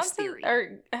ridiculous theory.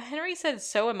 Henry said,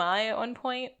 so am I at one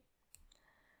point.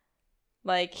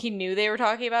 Like, he knew they were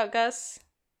talking about Gus.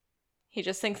 He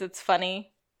just thinks it's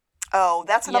funny. Oh,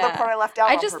 that's another part I left out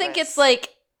I just think it's like,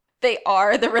 they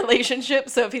are the relationship,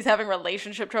 so if he's having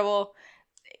relationship trouble,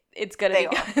 it's gonna be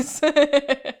Gus.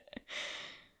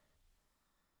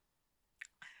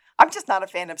 I'm just not a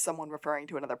fan of someone referring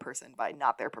to another person by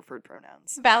not their preferred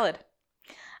pronouns. Valid.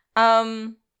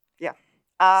 Yeah.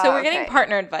 So we're getting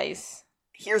partner advice.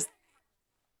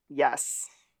 Yes.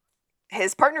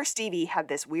 His partner Stevie had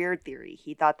this weird theory.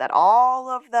 He thought that all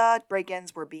of the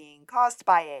break-ins were being caused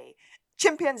by a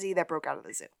chimpanzee that broke out of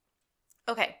the zoo.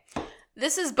 Okay.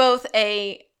 This is both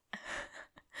a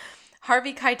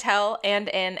Harvey Keitel and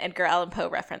an Edgar Allan Poe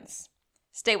reference.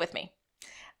 Stay with me.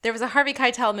 There was a Harvey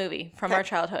Keitel movie from our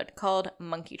childhood called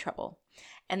Monkey Trouble.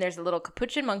 And there's a little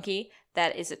capuchin monkey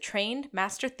that is a trained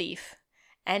master thief.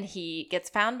 And he gets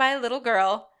found by a little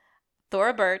girl,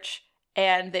 Thora Birch,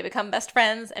 and they become best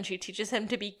friends. And she teaches him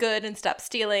to be good and stop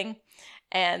stealing.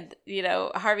 And, you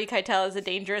know, Harvey Keitel is a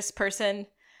dangerous person.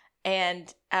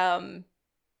 And,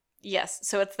 yes,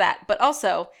 so it's that. But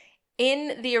also,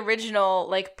 in the original,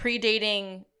 like,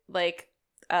 predating, like,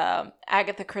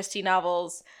 Agatha Christie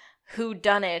novels,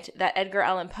 whodunit that Edgar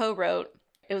Allan Poe wrote,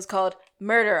 it was called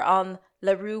Murder on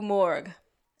La Rue Morgue.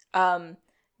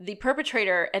 The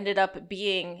perpetrator ended up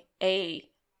being a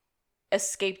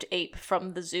escaped ape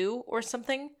from the zoo or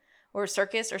something, or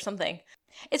circus or something.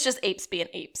 It's just apes being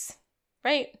apes,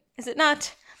 right? Is it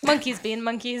not? Monkeys being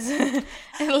monkeys.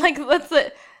 Like, that's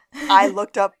it. I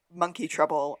looked up Monkey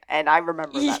Trouble, and I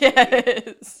remember that.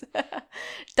 Yes.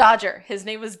 Dodger. His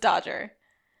name was Dodger.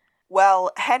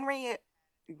 Well, Henry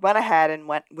went ahead and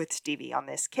went with Stevie on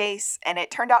this case, and it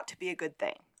turned out to be a good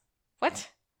thing. What?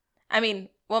 I mean,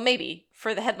 well, maybe,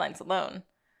 for the headlines alone.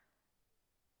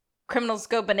 Criminals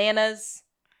go bananas.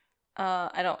 I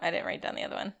didn't write down the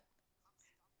other one.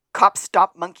 Cops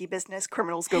stop monkey business,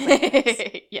 criminals go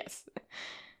bananas. Yes.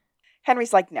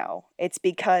 Henry's like, no, it's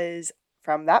because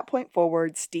from that point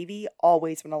forward, Stevie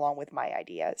always went along with my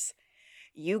ideas.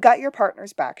 You got your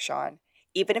partner's back, Shawn,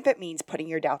 even if it means putting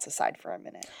your doubts aside for a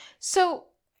minute. So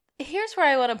here's where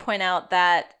I want to point out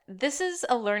that this is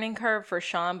a learning curve for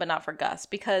Shawn, but not for Gus.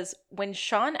 Because when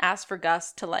Shawn asked for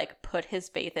Gus to, like, put his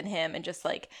faith in him and just,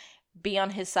 like, be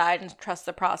on his side and trust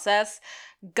the process,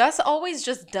 Gus always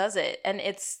just does it. And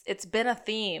it's been a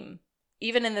theme,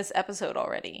 even in this episode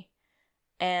already.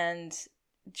 And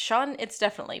Shawn, it's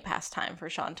definitely past time for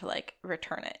Shawn to, like,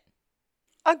 return it.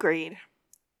 Agreed.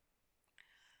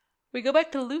 We go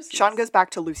back to Lucy. Shawn goes back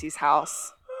to Lucy's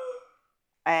house.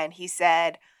 And he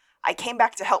said, I came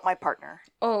back to help my partner.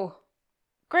 Oh,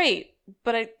 great.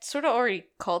 But I sort of already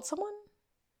called someone?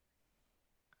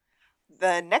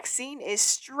 The next scene is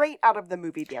straight out of the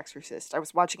movie The Exorcist. I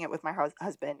was watching it with my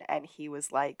husband, and he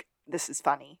was like, this is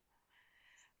funny.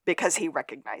 Because he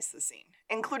recognized the scene,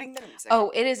 including the music.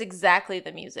 Oh, it is exactly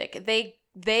the music.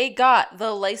 They got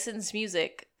the licensed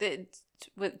music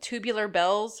with Tubular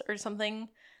Bells or something.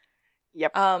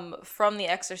 Yep. From The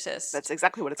Exorcist. That's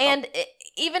exactly what it's called. And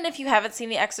even if you haven't seen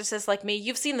The Exorcist like me,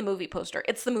 you've seen the movie poster.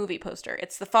 It's the movie poster.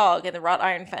 It's the fog and the wrought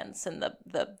iron fence and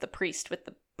the priest with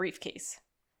the briefcase.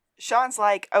 Shawn's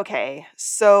like, okay,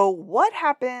 so what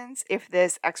happens if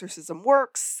this exorcism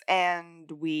works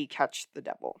and we catch the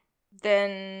devil?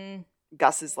 Then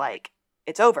Gus is like,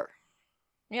 it's over.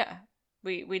 Yeah,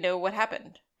 we know what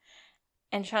happened.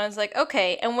 And Shawn's like,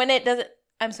 okay, and when it doesn't,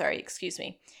 I'm sorry, excuse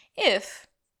me, if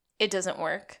it doesn't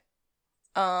work,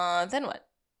 then what?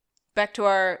 Back to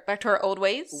our old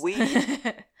ways?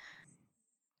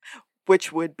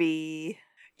 Which would be,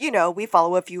 we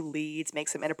follow a few leads, make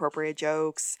some inappropriate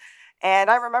jokes, and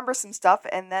I remember some stuff,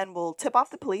 and then we'll tip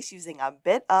off the police using a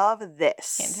bit of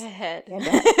this. Hand to head. Hand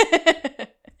to head.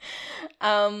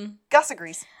 Gus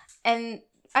agrees. And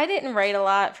I didn't write a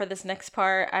lot for this next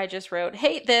part. I just wrote,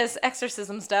 hate this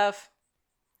exorcism stuff.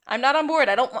 I'm not on board.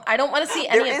 I don't want to see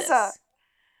any of this.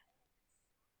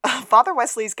 Father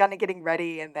Wesley's kind of getting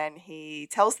ready, and then he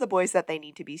tells the boys that they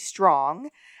need to be strong,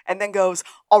 and then goes,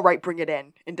 "All right, bring it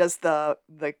in," and does the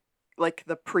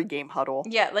pregame huddle.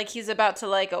 Yeah, like he's about to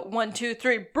like a 1, 2,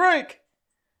 3 break.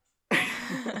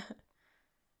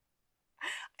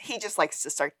 He just likes to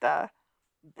start the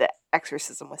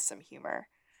exorcism with some humor.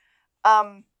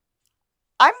 I'm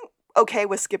okay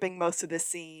with skipping most of this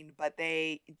scene, but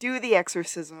they do the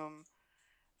exorcism.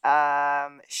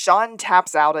 Shawn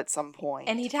taps out at some point.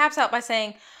 And he taps out by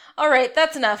saying, "All right,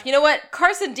 that's enough. You know what?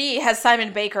 Carson D has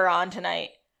Simon Baker on tonight,"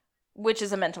 which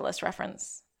is a Mentalist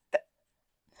reference.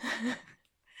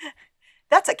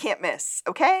 That's a can't miss,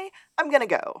 okay? I'm gonna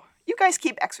go. You guys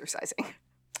keep exercising.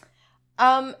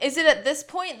 Is it at this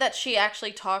point that she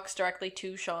actually talks directly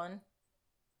to Shawn?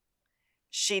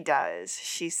 She does.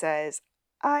 She says,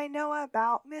 "I know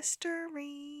about Mr.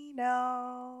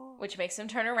 Reno." Which makes him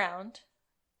turn around.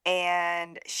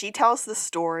 And she tells the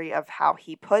story of how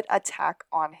he put a tack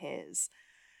on his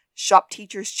shop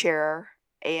teacher's chair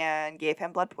and gave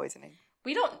him blood poisoning.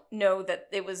 We don't know that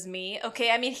it was me,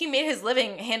 okay? I mean, he made his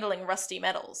living handling rusty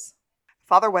metals.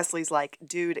 Father Wesley's like,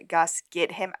 "Dude, Gus,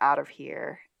 get him out of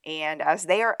here." And as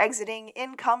they are exiting,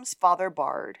 in comes Father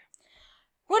Bard.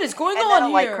 What is going and on then a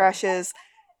here? light crashes.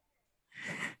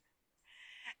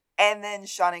 And then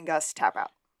Shawn and Gus tap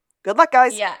out. Good luck,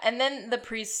 guys. Yeah, and then the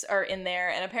priests are in there,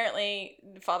 and apparently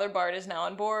Father Bard is now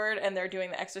on board, and they're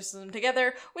doing the exorcism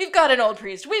together. We've got an old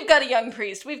priest. We've got a young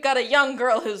priest. We've got a young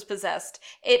girl who's possessed.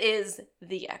 It is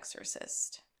the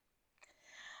exorcist.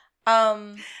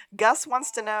 Gus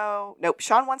wants to know... Nope,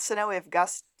 Shawn wants to know if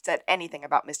Gus said anything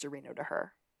about Mr. Reno to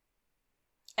her.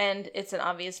 And it's an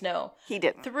obvious no. He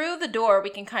didn't. Through the door, we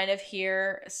can kind of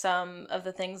hear some of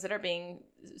the things that are being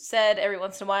said every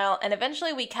once in a while, and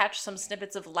eventually we catch some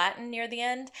snippets of Latin near the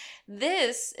end.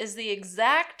 This is the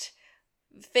exact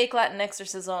fake Latin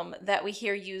exorcism that we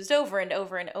hear used over and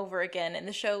over and over again in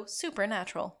the show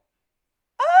Supernatural.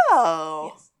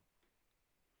 Oh. Yes.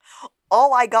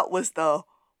 All I got was the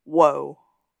whoa.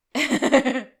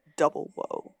 Double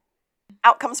whoa.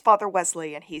 Out comes Father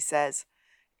Wesley, and he says,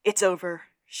 "It's over.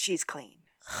 She's clean."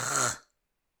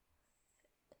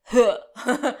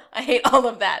 I hate all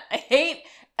of that. I hate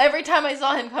every time I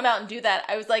saw him come out and do that.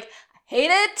 I was like, I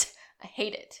hate it. I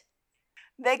hate it.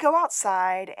 They go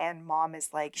outside, and Mom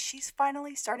is like, "She's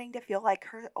finally starting to feel like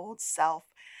her old self.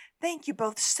 Thank you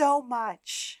both so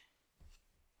much."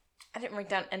 I didn't write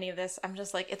down any of this. I'm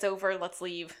just like, it's over. Let's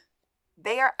leave.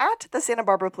 They are at the Santa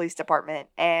Barbara Police Department,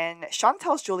 and Shawn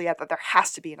tells Juliet that there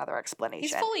has to be another explanation.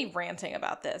 He's fully ranting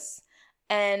about this.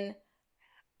 And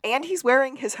he's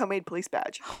wearing his homemade police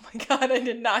badge. Oh my god, I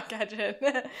did not catch it.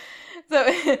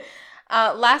 So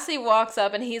Lassie walks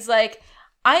up and he's like,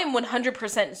 "I am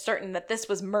 100% certain that this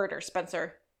was murder,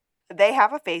 Spencer." They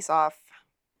have a face-off,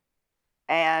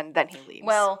 and then he leaves.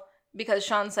 Well, because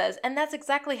Shawn says, "And that's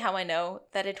exactly how I know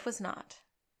that it was not."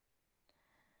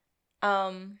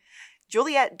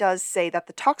 Juliet does say that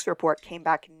the tox report came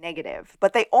back negative,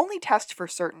 but they only test for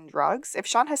certain drugs. If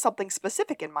Shawn has something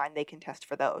specific in mind, they can test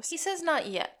for those. He says not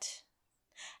yet.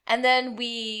 And then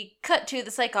we cut to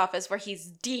the psych office where he's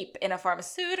deep in a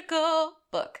pharmaceutical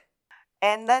book.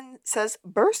 And then says,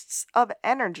 "Bursts of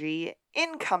energy.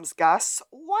 In comes Gus.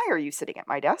 Why are you sitting at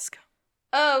my desk?"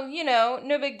 "Oh, you know,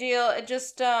 no big deal.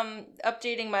 Just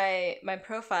updating my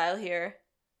profile here."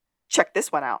 Check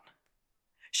this one out.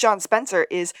 Shawn Spencer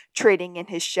is trading in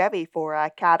his Chevy for a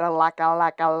Cadillac.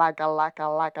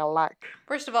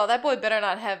 First of all, that boy better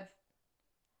not have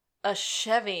a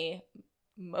Chevy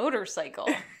motorcycle.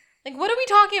 Like, what are we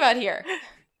talking about here?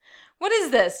 What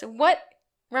is this? What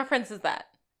reference is that?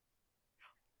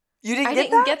 You didn't I get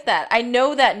didn't that? get that. I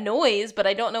know that noise, but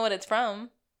I don't know what it's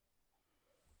from.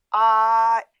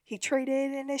 He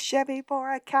traded in his Chevy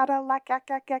for a Cadillac.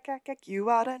 You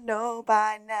ought to know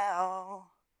by now.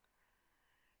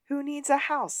 Who needs a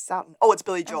house out in... Oh, it's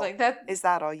Billy Joel. Like, that... Is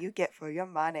that all you get for your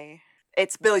money?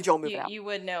 It's Billy Joel moving out. You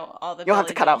would know all the You'll Billy have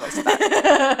to cut out most of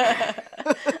that.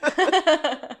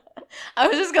 I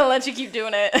was just going to let you keep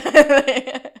doing it.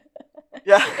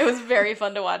 Yeah. It was very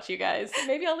fun to watch, you guys.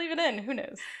 Maybe I'll leave it in. Who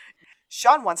knows?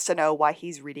 Shawn wants to know why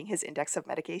he's reading his index of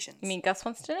medications. You mean Gus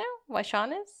wants to know why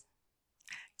Shawn is?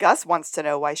 Gus wants to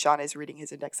know why Shawn is reading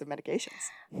his index of medications.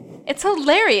 It's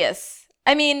hilarious.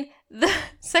 I mean, the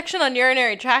section on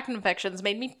urinary tract infections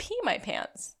made me pee my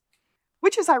pants.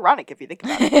 Which is ironic if you think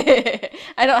about it.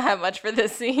 I don't have much for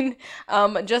this scene.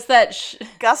 Just that...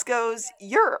 Gus goes,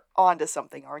 "You're onto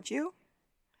something, aren't you?"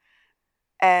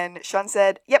 And Shawn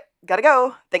said, "Yep, gotta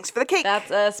go. Thanks for the cake."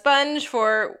 That's a sponge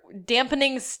for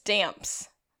dampening stamps.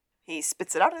 He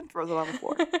spits it out and throws it on the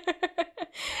floor.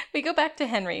 We go back to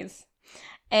Henry's.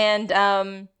 And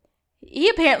he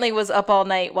apparently was up all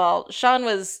night while Shawn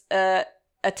was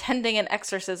attending an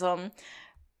exorcism,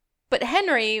 but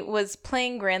Henry was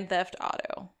playing Grand Theft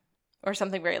Auto or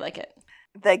something very like it.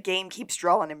 The game keeps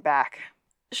drawing him back.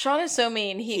 Shawn is so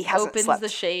mean. He opens slept. the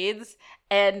shades,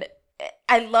 and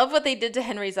I love what they did to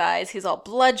Henry's eyes. He's all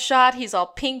bloodshot. He's all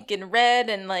pink and red,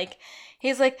 and like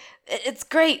he's like, it's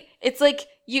great. It's like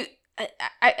you.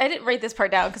 I didn't write this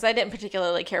part down because I didn't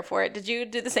particularly care for it. Did you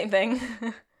do the same thing?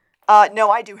 No,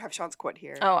 I do have Shawn's quote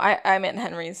here. Oh, I meant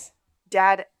Henry's.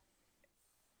 Dad.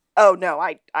 Oh no,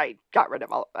 I got rid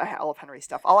of all of Henry's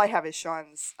stuff. All I have is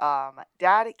Shawn's.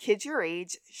 Dad, kids your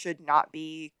age should not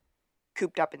be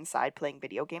cooped up inside playing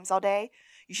video games all day.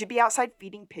 You should be outside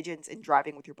feeding pigeons and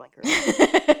driving with your blinkers.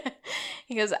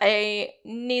 He goes, I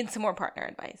need some more partner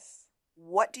advice.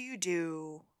 What do you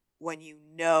do when you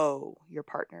know your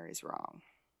partner is wrong?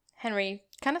 Henry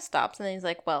kind of stops and then he's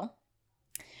like, well,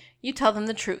 you tell them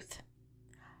the truth.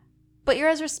 But you're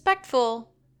as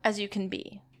respectful as you can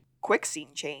be. Quick scene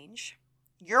change.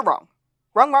 You're wrong.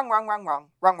 Wrong, wrong, wrong, wrong, wrong,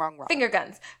 wrong, wrong, wrong. Finger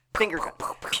guns. Finger guns.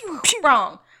 Pew, pew.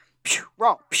 Wrong. Pew,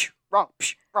 wrong. Pew, wrong.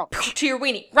 Pew, wrong. Pew. To your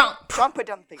weenie. Wrong. Shawn put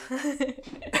down the finger guns.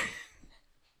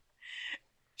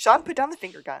 Shawn put down the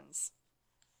finger guns.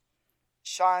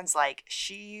 Shawn's like,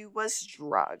 she was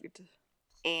drugged.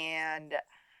 And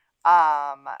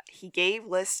he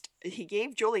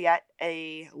gave Juliet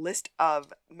a list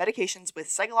of medications with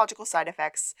psychological side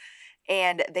effects,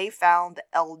 and they found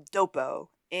L-Dopa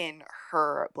in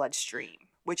her bloodstream,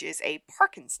 which is a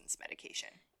Parkinson's medication.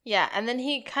 Yeah, and then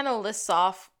he kind of lists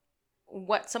off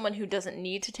what someone who doesn't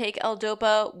need to take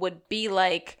L-Dopa would be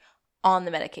like on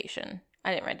the medication.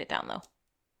 I didn't write it down, though.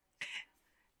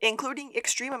 Including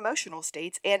extreme emotional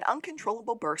states and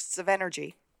uncontrollable bursts of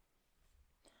energy.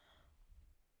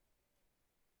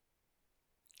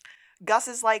 Gus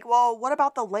is like, well, what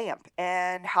about the lamp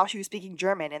and how she was speaking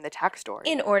German in the tax store?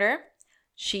 In order,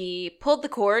 she pulled the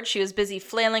cord. She was busy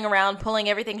flailing around, pulling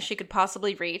everything she could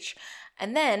possibly reach.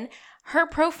 And then her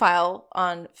profile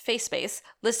on FaceSpace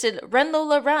listed Run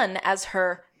Lola Run as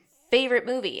her favorite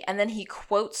movie. And then he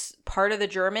quotes part of the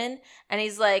German, and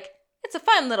he's like, it's a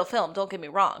fine little film, don't get me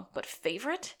wrong, but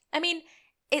favorite? I mean,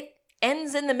 it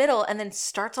ends in the middle and then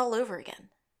starts all over again.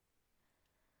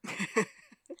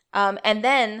 And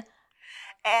then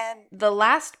the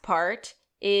last part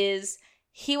is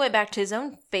he went back to his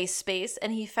own FaceSpace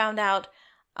and he found out,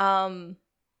 oh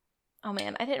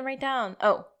man, I didn't write down.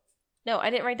 Oh, no,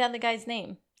 I didn't write down the guy's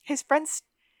name. His friend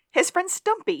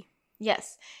Stumpy.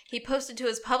 Yes. He posted to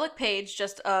his public page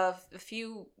just a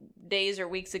few days or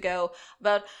weeks ago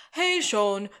about, hey,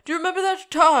 Shawn, do you remember that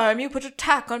time you put a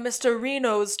tack on Mr.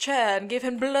 Reno's chair and gave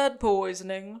him blood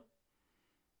poisoning?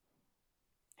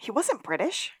 He wasn't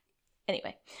British.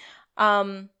 Anyway,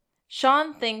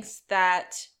 Shawn thinks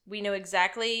that we know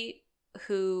exactly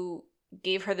who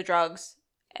gave her the drugs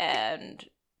and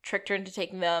tricked her into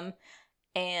taking them,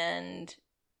 and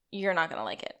you're not going to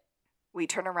like it. We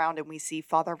turn around and we see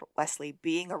Father Wesley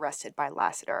being arrested by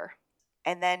Lassiter.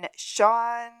 And then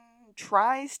Shawn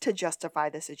tries to justify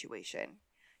the situation.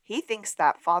 He thinks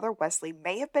that Father Wesley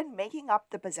may have been making up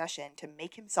the possession to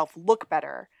make himself look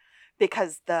better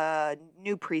because the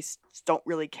new priests don't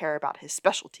really care about his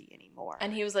specialty anymore.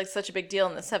 And he was like such a big deal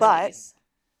in the 70s. But,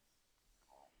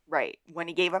 right. When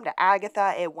he gave him to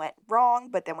Agatha, it went wrong.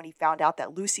 But then when he found out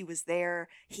that Lucy was there,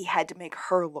 he had to make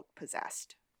her look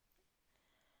possessed.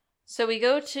 So we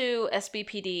go to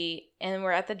SBPD and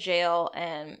we're at the jail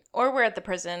or we're at the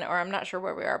prison, or I'm not sure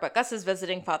where we are, but Gus is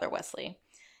visiting Father Wesley.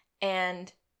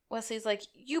 And Wesley's like,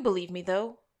 you believe me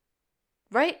though,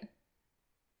 right?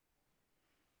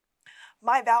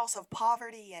 My vows of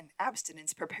poverty and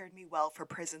abstinence prepared me well for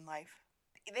prison life.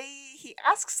 He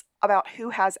asks about who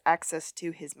has access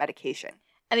to his medication.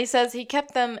 And he says he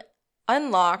kept them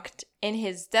unlocked in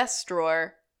his desk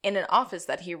drawer in an office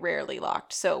that he rarely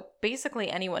locked. So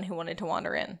basically anyone who wanted to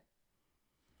wander in.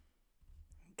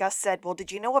 Gus said, well,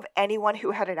 did you know of anyone who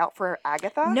had it out for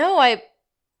Agatha? No,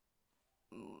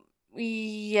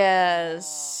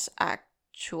 yes,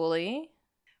 actually.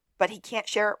 But he can't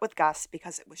share it with Gus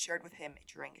because it was shared with him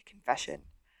during a confession.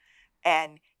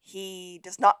 And he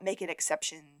does not make an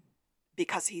exception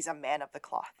because he's a man of the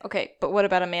cloth. Okay, but what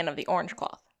about a man of the orange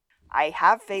cloth? I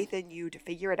have faith in you to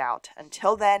figure it out.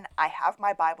 Until then, I have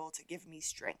my Bible to give me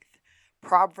strength.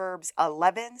 Proverbs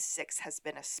 11:6 has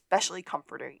been especially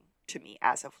comforting to me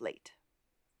as of late.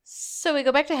 So we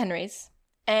go back to Henry's,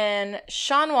 and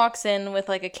Shawn walks in with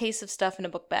like a case of stuff in a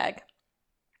book bag.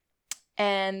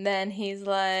 And then he's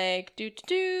like,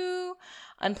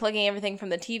 unplugging everything from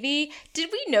the TV. Did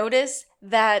we notice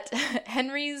that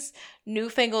Henry's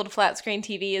newfangled flat screen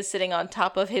TV is sitting on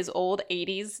top of his old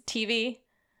 80s TV?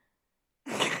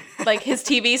 Like his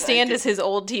TV stand is his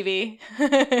old TV.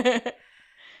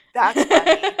 That's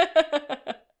funny.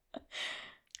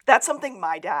 That's something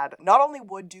my dad not only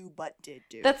would do, but did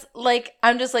do. That's like,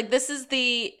 I'm just like, this is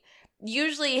the,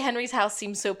 usually Henry's house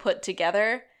seems so put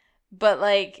together, but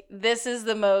like, this is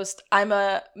the most, I'm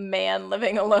a man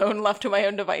living alone, left to my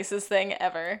own devices thing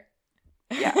ever.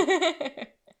 Yeah.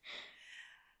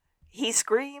 He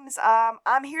screams,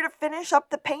 I'm here to finish up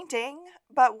the painting,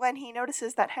 but when he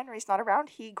notices that Henry's not around,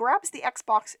 he grabs the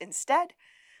Xbox instead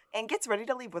and gets ready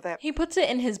to leave with it. He puts it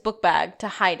in his book bag to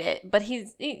hide it, but he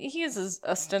is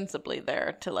ostensibly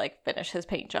there to, like, finish his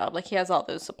paint job. Like, he has all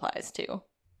those supplies, too.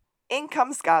 In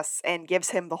comes Gus and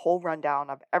gives him the whole rundown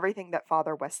of everything that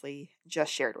Father Wesley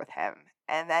just shared with him.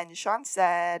 And then Shawn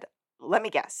said, let me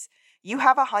guess, you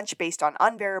have a hunch based on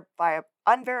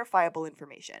unverifiable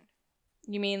information.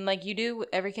 You mean like you do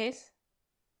every case?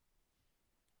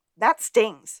 That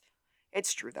stings.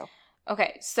 It's true, though.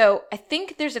 Okay, so I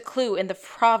think there's a clue in the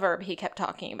proverb he kept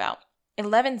talking about.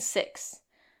 11:6.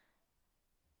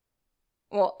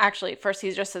 Well, actually, first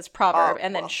he just says proverb,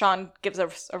 and then Shawn gives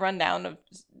us a rundown of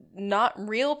not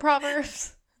real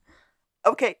proverbs.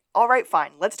 Okay, all right,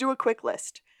 fine. Let's do a quick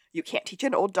list. You can't teach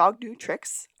an old dog new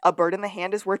tricks. A bird in the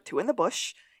hand is worth two in the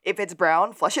bush. If it's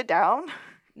brown, flush it down.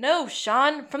 No,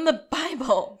 Shawn, from the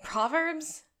Bible.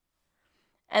 Proverbs?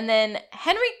 And then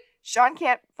Shawn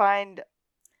can't find...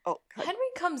 Oh, God. Henry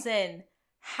comes in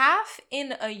half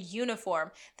in a uniform.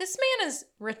 This man is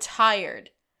retired.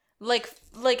 Like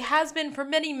has been for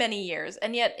many, many years.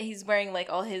 And yet he's wearing like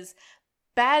all his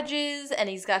badges and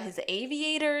he's got his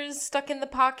aviators stuck in the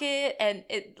pocket. And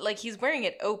it like he's wearing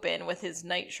it open with his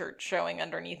nightshirt showing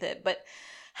underneath it. But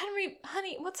Henry,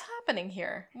 honey, what's happening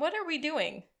here? What are we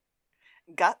doing?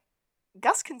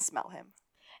 Gus can smell him.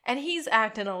 And he's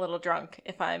acting a little drunk.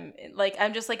 If I'm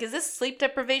just like, is this sleep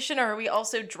deprivation or are we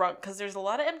also drunk? Because there's a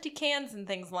lot of empty cans and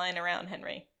things lying around,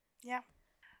 Henry. Yeah.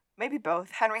 Maybe both.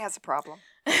 Henry has a problem.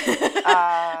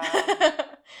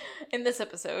 In this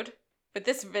episode, with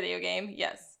this video game,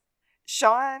 yes.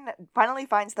 Shawn finally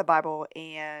finds the Bible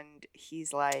and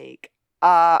he's like,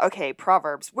 okay,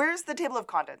 Proverbs. Where's the table of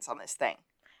contents on this thing?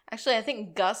 Actually, I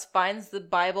think Gus finds the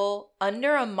Bible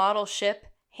under a model ship,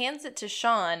 hands it to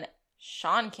Shawn.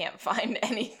 Shawn can't find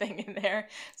anything in there.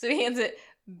 So he hands it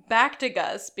back to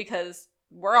Gus because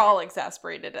we're all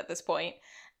exasperated at this point.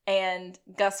 And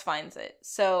Gus finds it.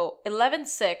 So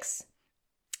 11:6,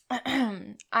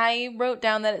 I wrote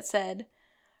down that it said,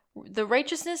 the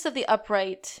righteousness of the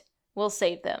upright will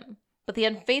save them, but the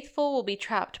unfaithful will be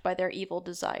trapped by their evil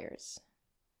desires.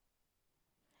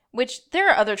 Which, there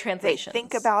are other translations.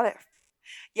 Think about it.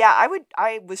 Yeah,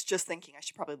 I was just thinking I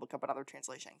should probably look up another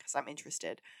translation because I'm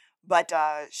interested. But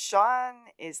Shawn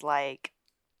is like,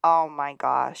 oh my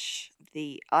gosh,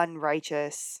 the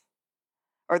unrighteous,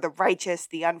 or the righteous,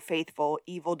 the unfaithful,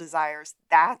 evil desires,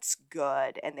 that's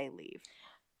good. And they leave.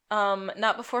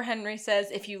 Not before Henry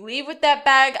says, if you leave with that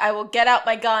bag, I will get out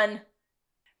my gun.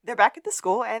 They're back at the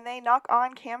school and they knock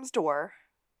on Cam's door.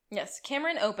 Yes,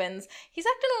 Cameron opens. He's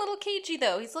acting a little cagey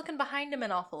though. He's looking behind him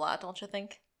an awful lot, don't you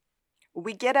think?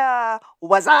 We get a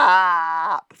what's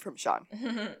up from Shawn.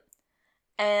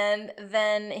 And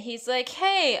then he's like,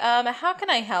 hey, how can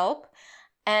I help?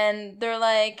 And they're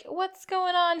like, what's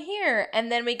going on here?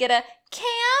 And then we get a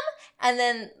Cam, and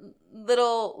then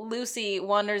little Lucy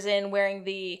wanders in wearing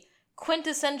the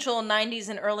quintessential 90s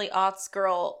and early aughts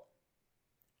girl,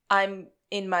 I'm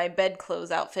in my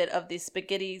bedclothes outfit of the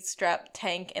spaghetti strap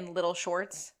tank and little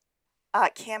shorts.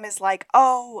 Cam is like,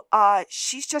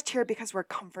 she's just here because we're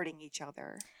comforting each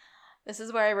other. This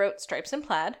is where I wrote stripes and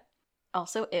plaid.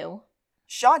 Also, ew.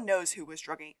 Shawn knows who was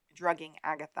drugging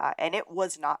Agatha, and it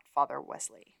was not Father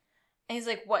Wesley. And he's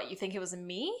like, what, you think it was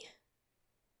me?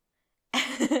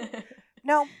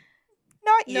 No,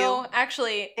 not you. No,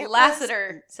 actually,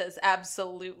 Lassiter says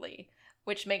absolutely,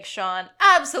 which makes Shawn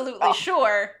absolutely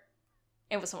sure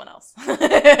it was someone else.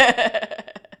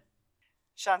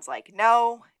 Shawn's like,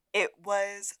 no, it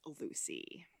was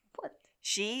Lucy. What?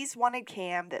 She's wanted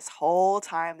Cam this whole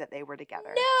time that they were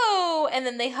together. No! And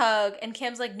then they hug, and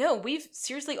Cam's like, no, we've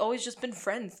seriously always just been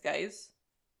friends, guys.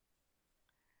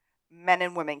 Men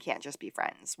and women can't just be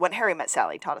friends. When Harry Met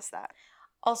Sally taught us that.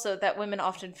 Also, that women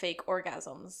often fake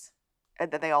orgasms. And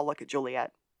then they all look at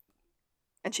Juliet.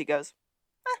 And she goes,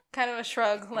 Kind of a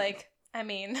shrug, like, I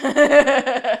mean...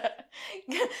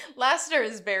 Lassiter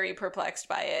is very perplexed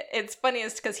by it. It's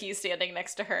funniest because he's standing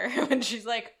next to her when she's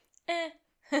like,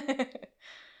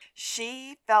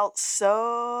 She felt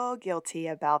so guilty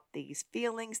about these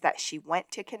feelings that she went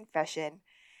to confession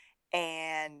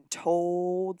and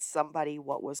told somebody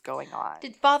what was going on.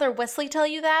 Did Father Wesley tell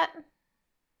you that?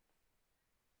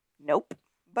 Nope,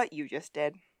 but you just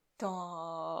did.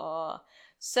 Duh.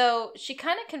 So she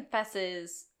kind of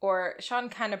confesses, or Shawn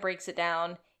kind of breaks it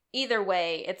down. Either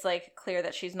way, it's like clear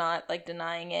that she's not like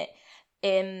denying it.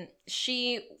 And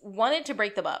she wanted to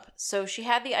break them up. So she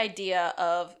had the idea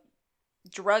of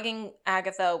drugging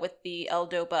Agatha with the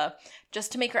L-Dopa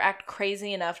just to make her act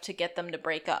crazy enough to get them to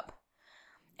break up.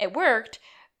 It worked,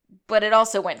 but it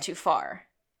also went too far.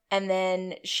 And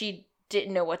then she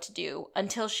didn't know what to do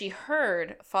until she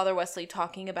heard Father Wesley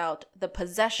talking about the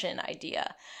possession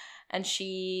idea. And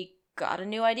she got a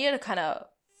new idea to kind of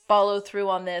follow through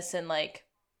on this and like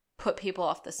put people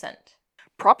off the scent.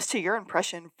 Props to your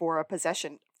impression for a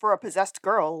possessed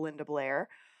girl, Linda Blair.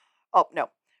 Oh, no.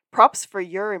 Props for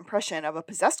your impression of a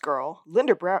possessed girl.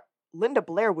 Linda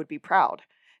Blair would be proud.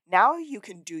 Now you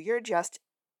can do your best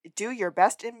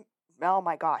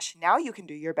Now you can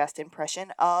do your best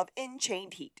impression of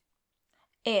Enchained Heat.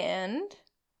 And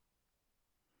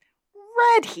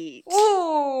Red Heat.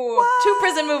 Ooh, What? 2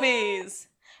 prison movies.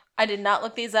 I did not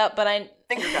look these up, but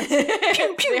Finger guns.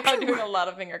 Pew, pew, they are pew. doing a lot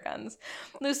of finger guns.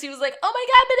 Lucy was like, "Oh my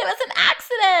god, but it was an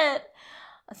accident."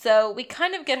 So we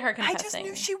kind of get her confessing. I just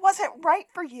knew she wasn't right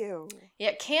for you.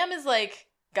 Yeah, Cam is like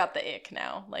got the ick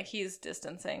now. Like he's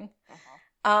distancing.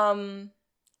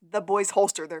 The boys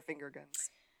holster their finger guns.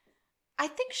 I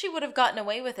think she would have gotten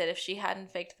away with it if she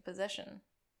hadn't faked the possession.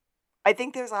 I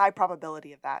think there's a high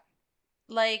probability of that.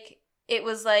 Like it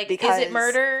was like, Because is it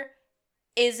murder?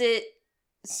 Is it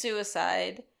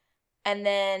suicide? And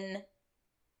then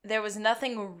there was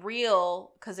nothing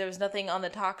real because there was nothing on the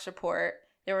tox report.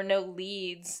 There were no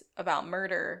leads about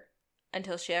murder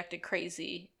until she acted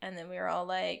crazy. And then we were all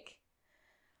like,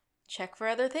 check for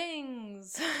other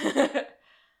things.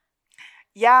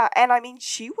 Yeah, and I mean,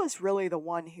 she was really the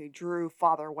one who drew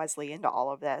Father Wesley into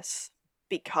all of this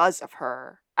because of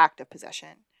her act of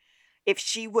possession. If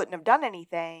she wouldn't have done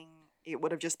anything, it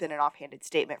would have just been an offhanded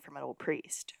statement from an old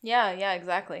priest. Yeah,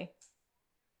 exactly.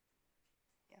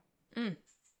 Yeah.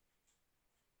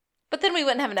 But then we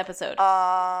wouldn't have an episode.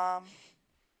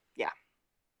 Yeah.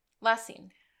 Last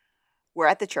scene. We're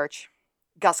at the church.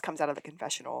 Gus comes out of the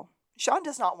confessional. Shawn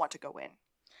does not want to go in.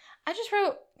 I just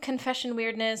wrote confession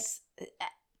weirdness.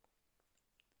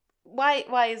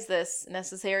 Why is this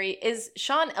necessary? Is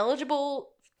Shawn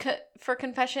eligible for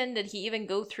confession? Did he even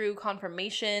go through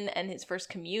confirmation and his first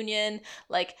communion?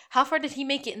 Like, how far did he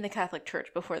make it in the Catholic Church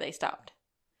before they stopped?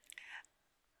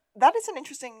 That is an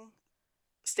interesting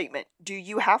statement. Do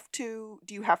you have to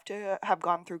have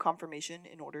gone through confirmation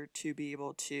in order to be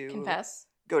able to Confess?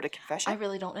 Go to confession? I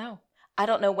really don't know. I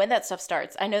don't know when that stuff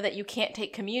starts. I know that you can't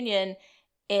take communion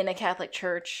in a Catholic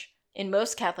church, in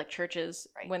most Catholic churches,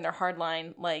 Right. when they're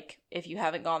hardline, like, if you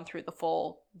haven't gone through the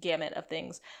full gamut of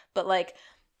things. But, like,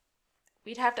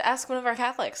 we'd have to ask one of our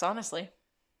Catholics, honestly.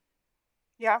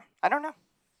 Yeah, I don't know.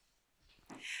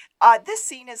 This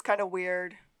scene is kind of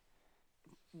weird,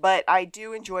 but I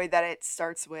do enjoy that it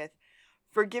starts with,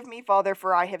 "Forgive me, Father,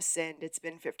 for I have sinned. It's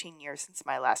been 15 years since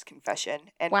my last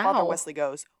confession." And Wow. Father Wesley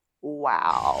goes,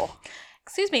 "Wow."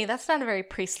 Excuse me, that's not a very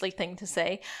priestly thing to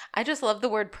say. I just love the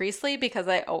word priestly because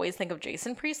I always think of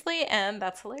Jason Priestley, and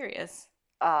that's hilarious.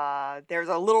 There's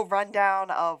a little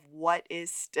rundown of what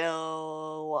is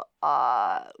still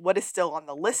on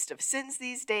the list of sins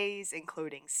these days,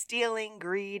 including stealing,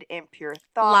 greed, impure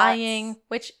thoughts, Lying,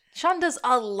 which Shawn does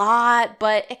a lot,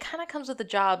 but it kind of comes with the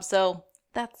job, so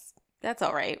that's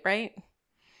all right, right?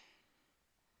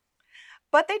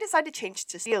 But they decide to change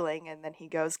to stealing, and then he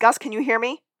goes, "Gus, can you hear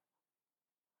me?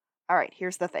 All right,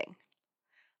 here's the thing.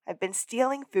 I've been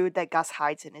stealing food that Gus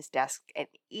hides in his desk and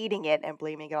eating it and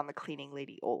blaming it on the cleaning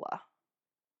lady Ola."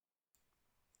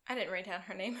 I didn't write down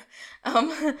her name.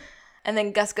 And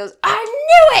then Gus goes, "I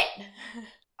knew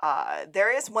it!"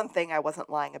 There is one thing I wasn't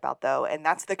lying about, though, and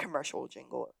that's the commercial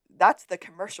jingle. That's the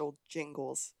commercial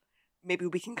jingles. Maybe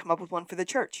we can come up with one for the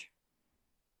church.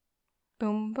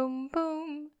 Boom, boom,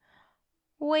 boom.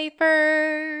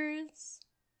 Wafers.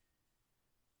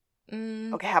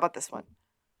 Okay, how about this one?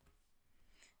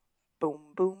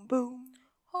 Boom, boom, boom.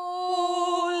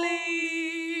 Holy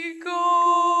Ghost.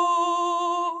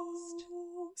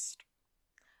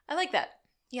 I like that.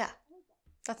 Yeah,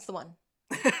 that's the one.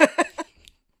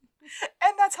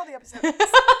 And that's how the episode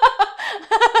ends.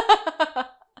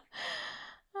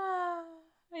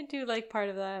 I do like part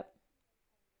of that.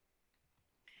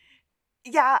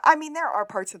 Yeah, I mean, there are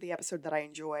parts of the episode that I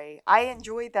enjoy. I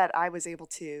enjoy that I was able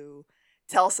to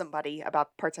tell somebody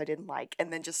about parts I didn't like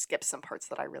and then just skip some parts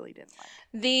that I really didn't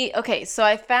like. Okay, so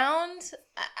I found,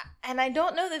 and I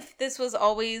don't know if this was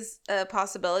always a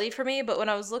possibility for me, but when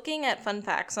I was looking at fun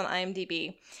facts on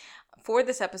IMDb for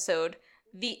this episode,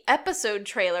 the episode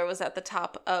trailer was at the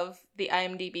top of the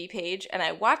IMDb page, and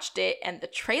I watched it, and the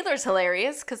trailer's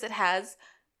hilarious because it has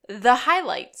the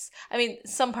highlights. I mean,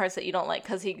 some parts that you don't like,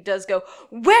 because he does go,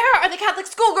 "Where are the Catholic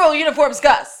schoolgirl uniforms,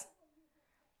 Gus?"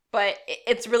 But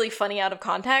it's really funny out of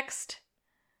context,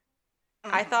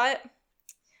 I thought.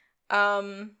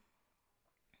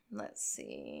 Let's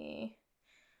see.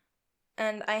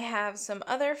 And I have some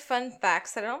other fun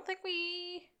facts that I don't think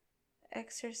we...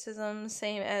 Exorcism,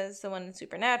 same as the one in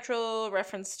Supernatural.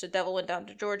 Reference to Devil Went Down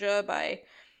to Georgia by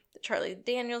the Charlie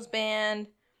Daniels Band.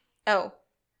 Oh.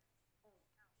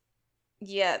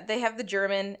 Yeah, they have the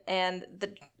German, and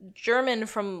the German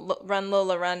from Run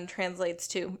Lola Run translates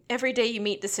to, "Every day you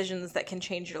meet decisions that can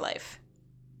change your life."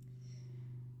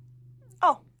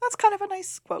 Oh, that's kind of a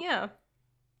nice quote. Yeah.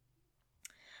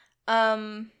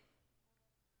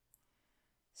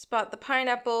 Spot the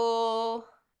pineapple.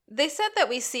 They said that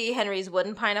we see Henry's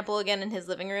wooden pineapple again in his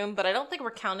living room, but I don't think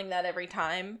we're counting that every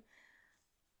time.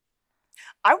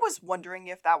 I was wondering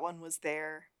if that one was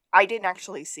there. I didn't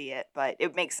actually see it, but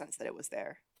it makes sense that it was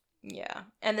there. Yeah.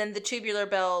 And then The Tubular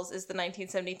Bells is the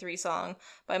 1973 song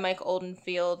by Mike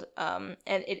Oldfield, and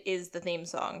it is the theme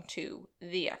song to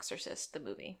The Exorcist, the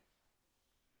movie.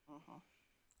 Mm-hmm.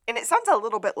 And it sounds a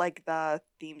little bit like the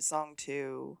theme song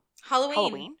to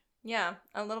Halloween. Yeah,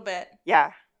 a little bit.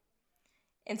 Yeah.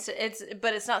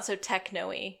 But it's not so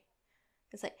techno-y.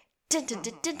 It's like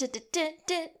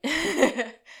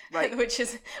right, which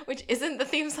isn't the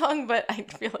theme song, but I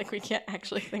feel like we can't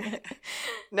actually sing it.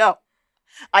 No,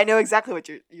 I know exactly what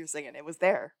you're singing. It was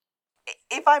there.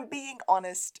 If I'm being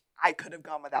honest, I could have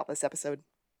gone without this episode.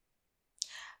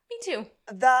 Me too.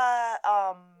 The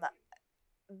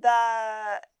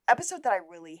episode that I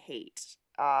really hate,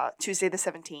 Tuesday the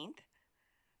 17th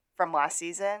from last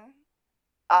season,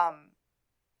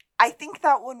 I think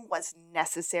that one was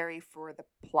necessary for the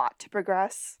plot to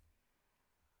progress.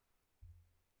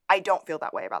 I don't feel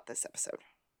that way about this episode.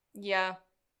 Yeah.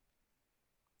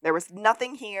 There was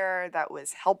nothing here that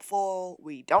was helpful.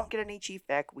 We don't get any Chief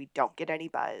Vic. We don't get any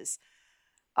Buzz.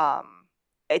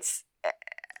 It's...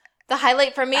 The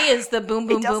highlight for me is the boom,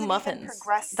 boom, boom muffins.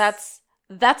 That's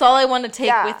all I want to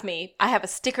take with me. I have a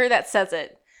sticker that says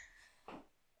it.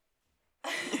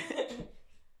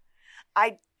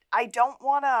 I don't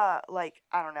want to, I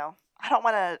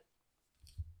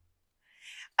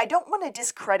don't want to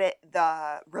discredit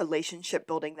the relationship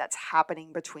building that's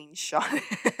happening between Shawn.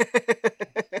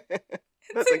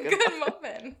 It's a good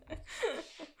moment.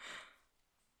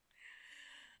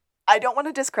 I don't want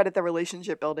to discredit the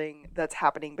relationship building that's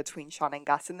happening between Shawn and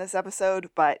Gus in this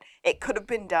episode, but it could have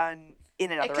been done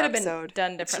in another episode. It could have been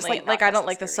done differently. I don't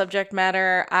like the subject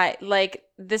matter.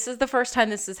 This is the first time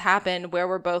this has happened where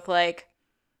we're both like,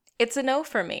 it's a no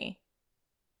for me.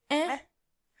 Yeah.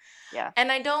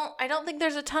 And I don't think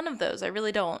there's a ton of those. I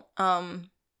really don't.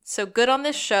 So good on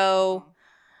this show.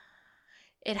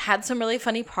 It had some really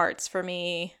funny parts for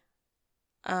me.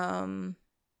 Yeah,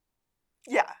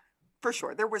 for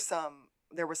sure. There were some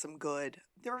good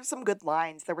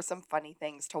lines. There were some funny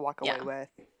things to walk away with.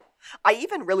 I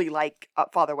even really like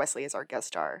Father Wesley as our guest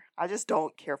star. I just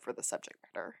don't care for the subject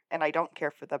matter, and I don't care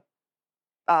for the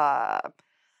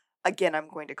again, I'm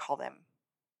going to call them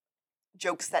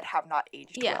jokes that have not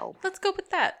aged well. Let's go with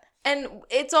that. And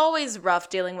it's always rough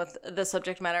dealing with the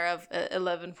subject matter of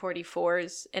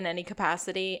 1144s in any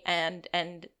capacity and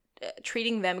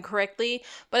treating them correctly.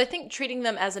 But I think treating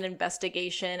them as an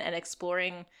investigation and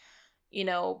exploring,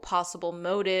 possible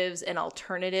motives and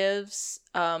alternatives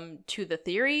to the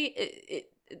theory,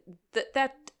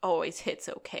 that always hits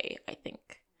okay, I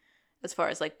think, as far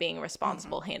as being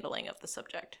responsible handling of the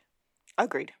subject.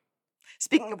 Agreed.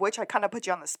 Speaking of which, I kind of put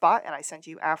you on the spot, and I sent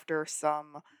you after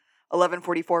some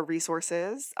 1144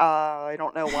 resources. I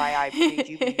don't know why I made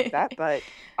you do that, but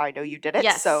I know you did it.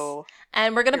 Yes. So,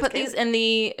 and we're going to put these in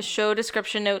the show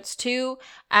description notes too.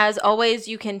 As always,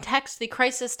 you can text the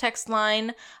crisis text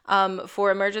line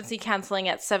for emergency counseling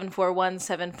at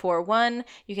 741-741.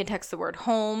 You can text the word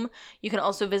home. You can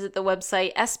also visit the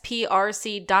website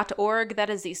sprc.org.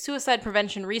 That is the Suicide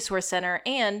Prevention Resource Center.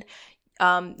 And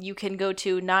you can go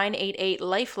to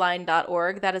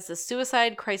 988lifeline.org. That is the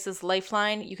Suicide Crisis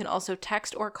Lifeline. You can also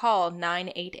text or call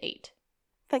 988.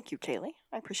 Thank you, Kaylee.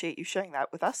 I appreciate you sharing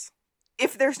that with us.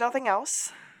 If there's nothing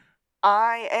else,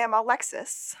 I am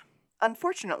Alexis.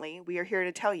 unfortunately, we are here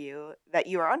to tell you that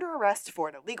you are under arrest for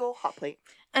an illegal hot plate.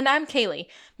 And I'm Kaylee.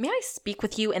 May I speak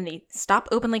with you in the stop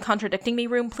openly contradicting me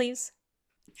room, please?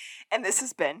 And this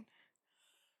has been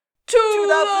To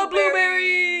the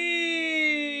Blueberry!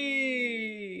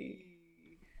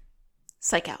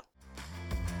 Psych out.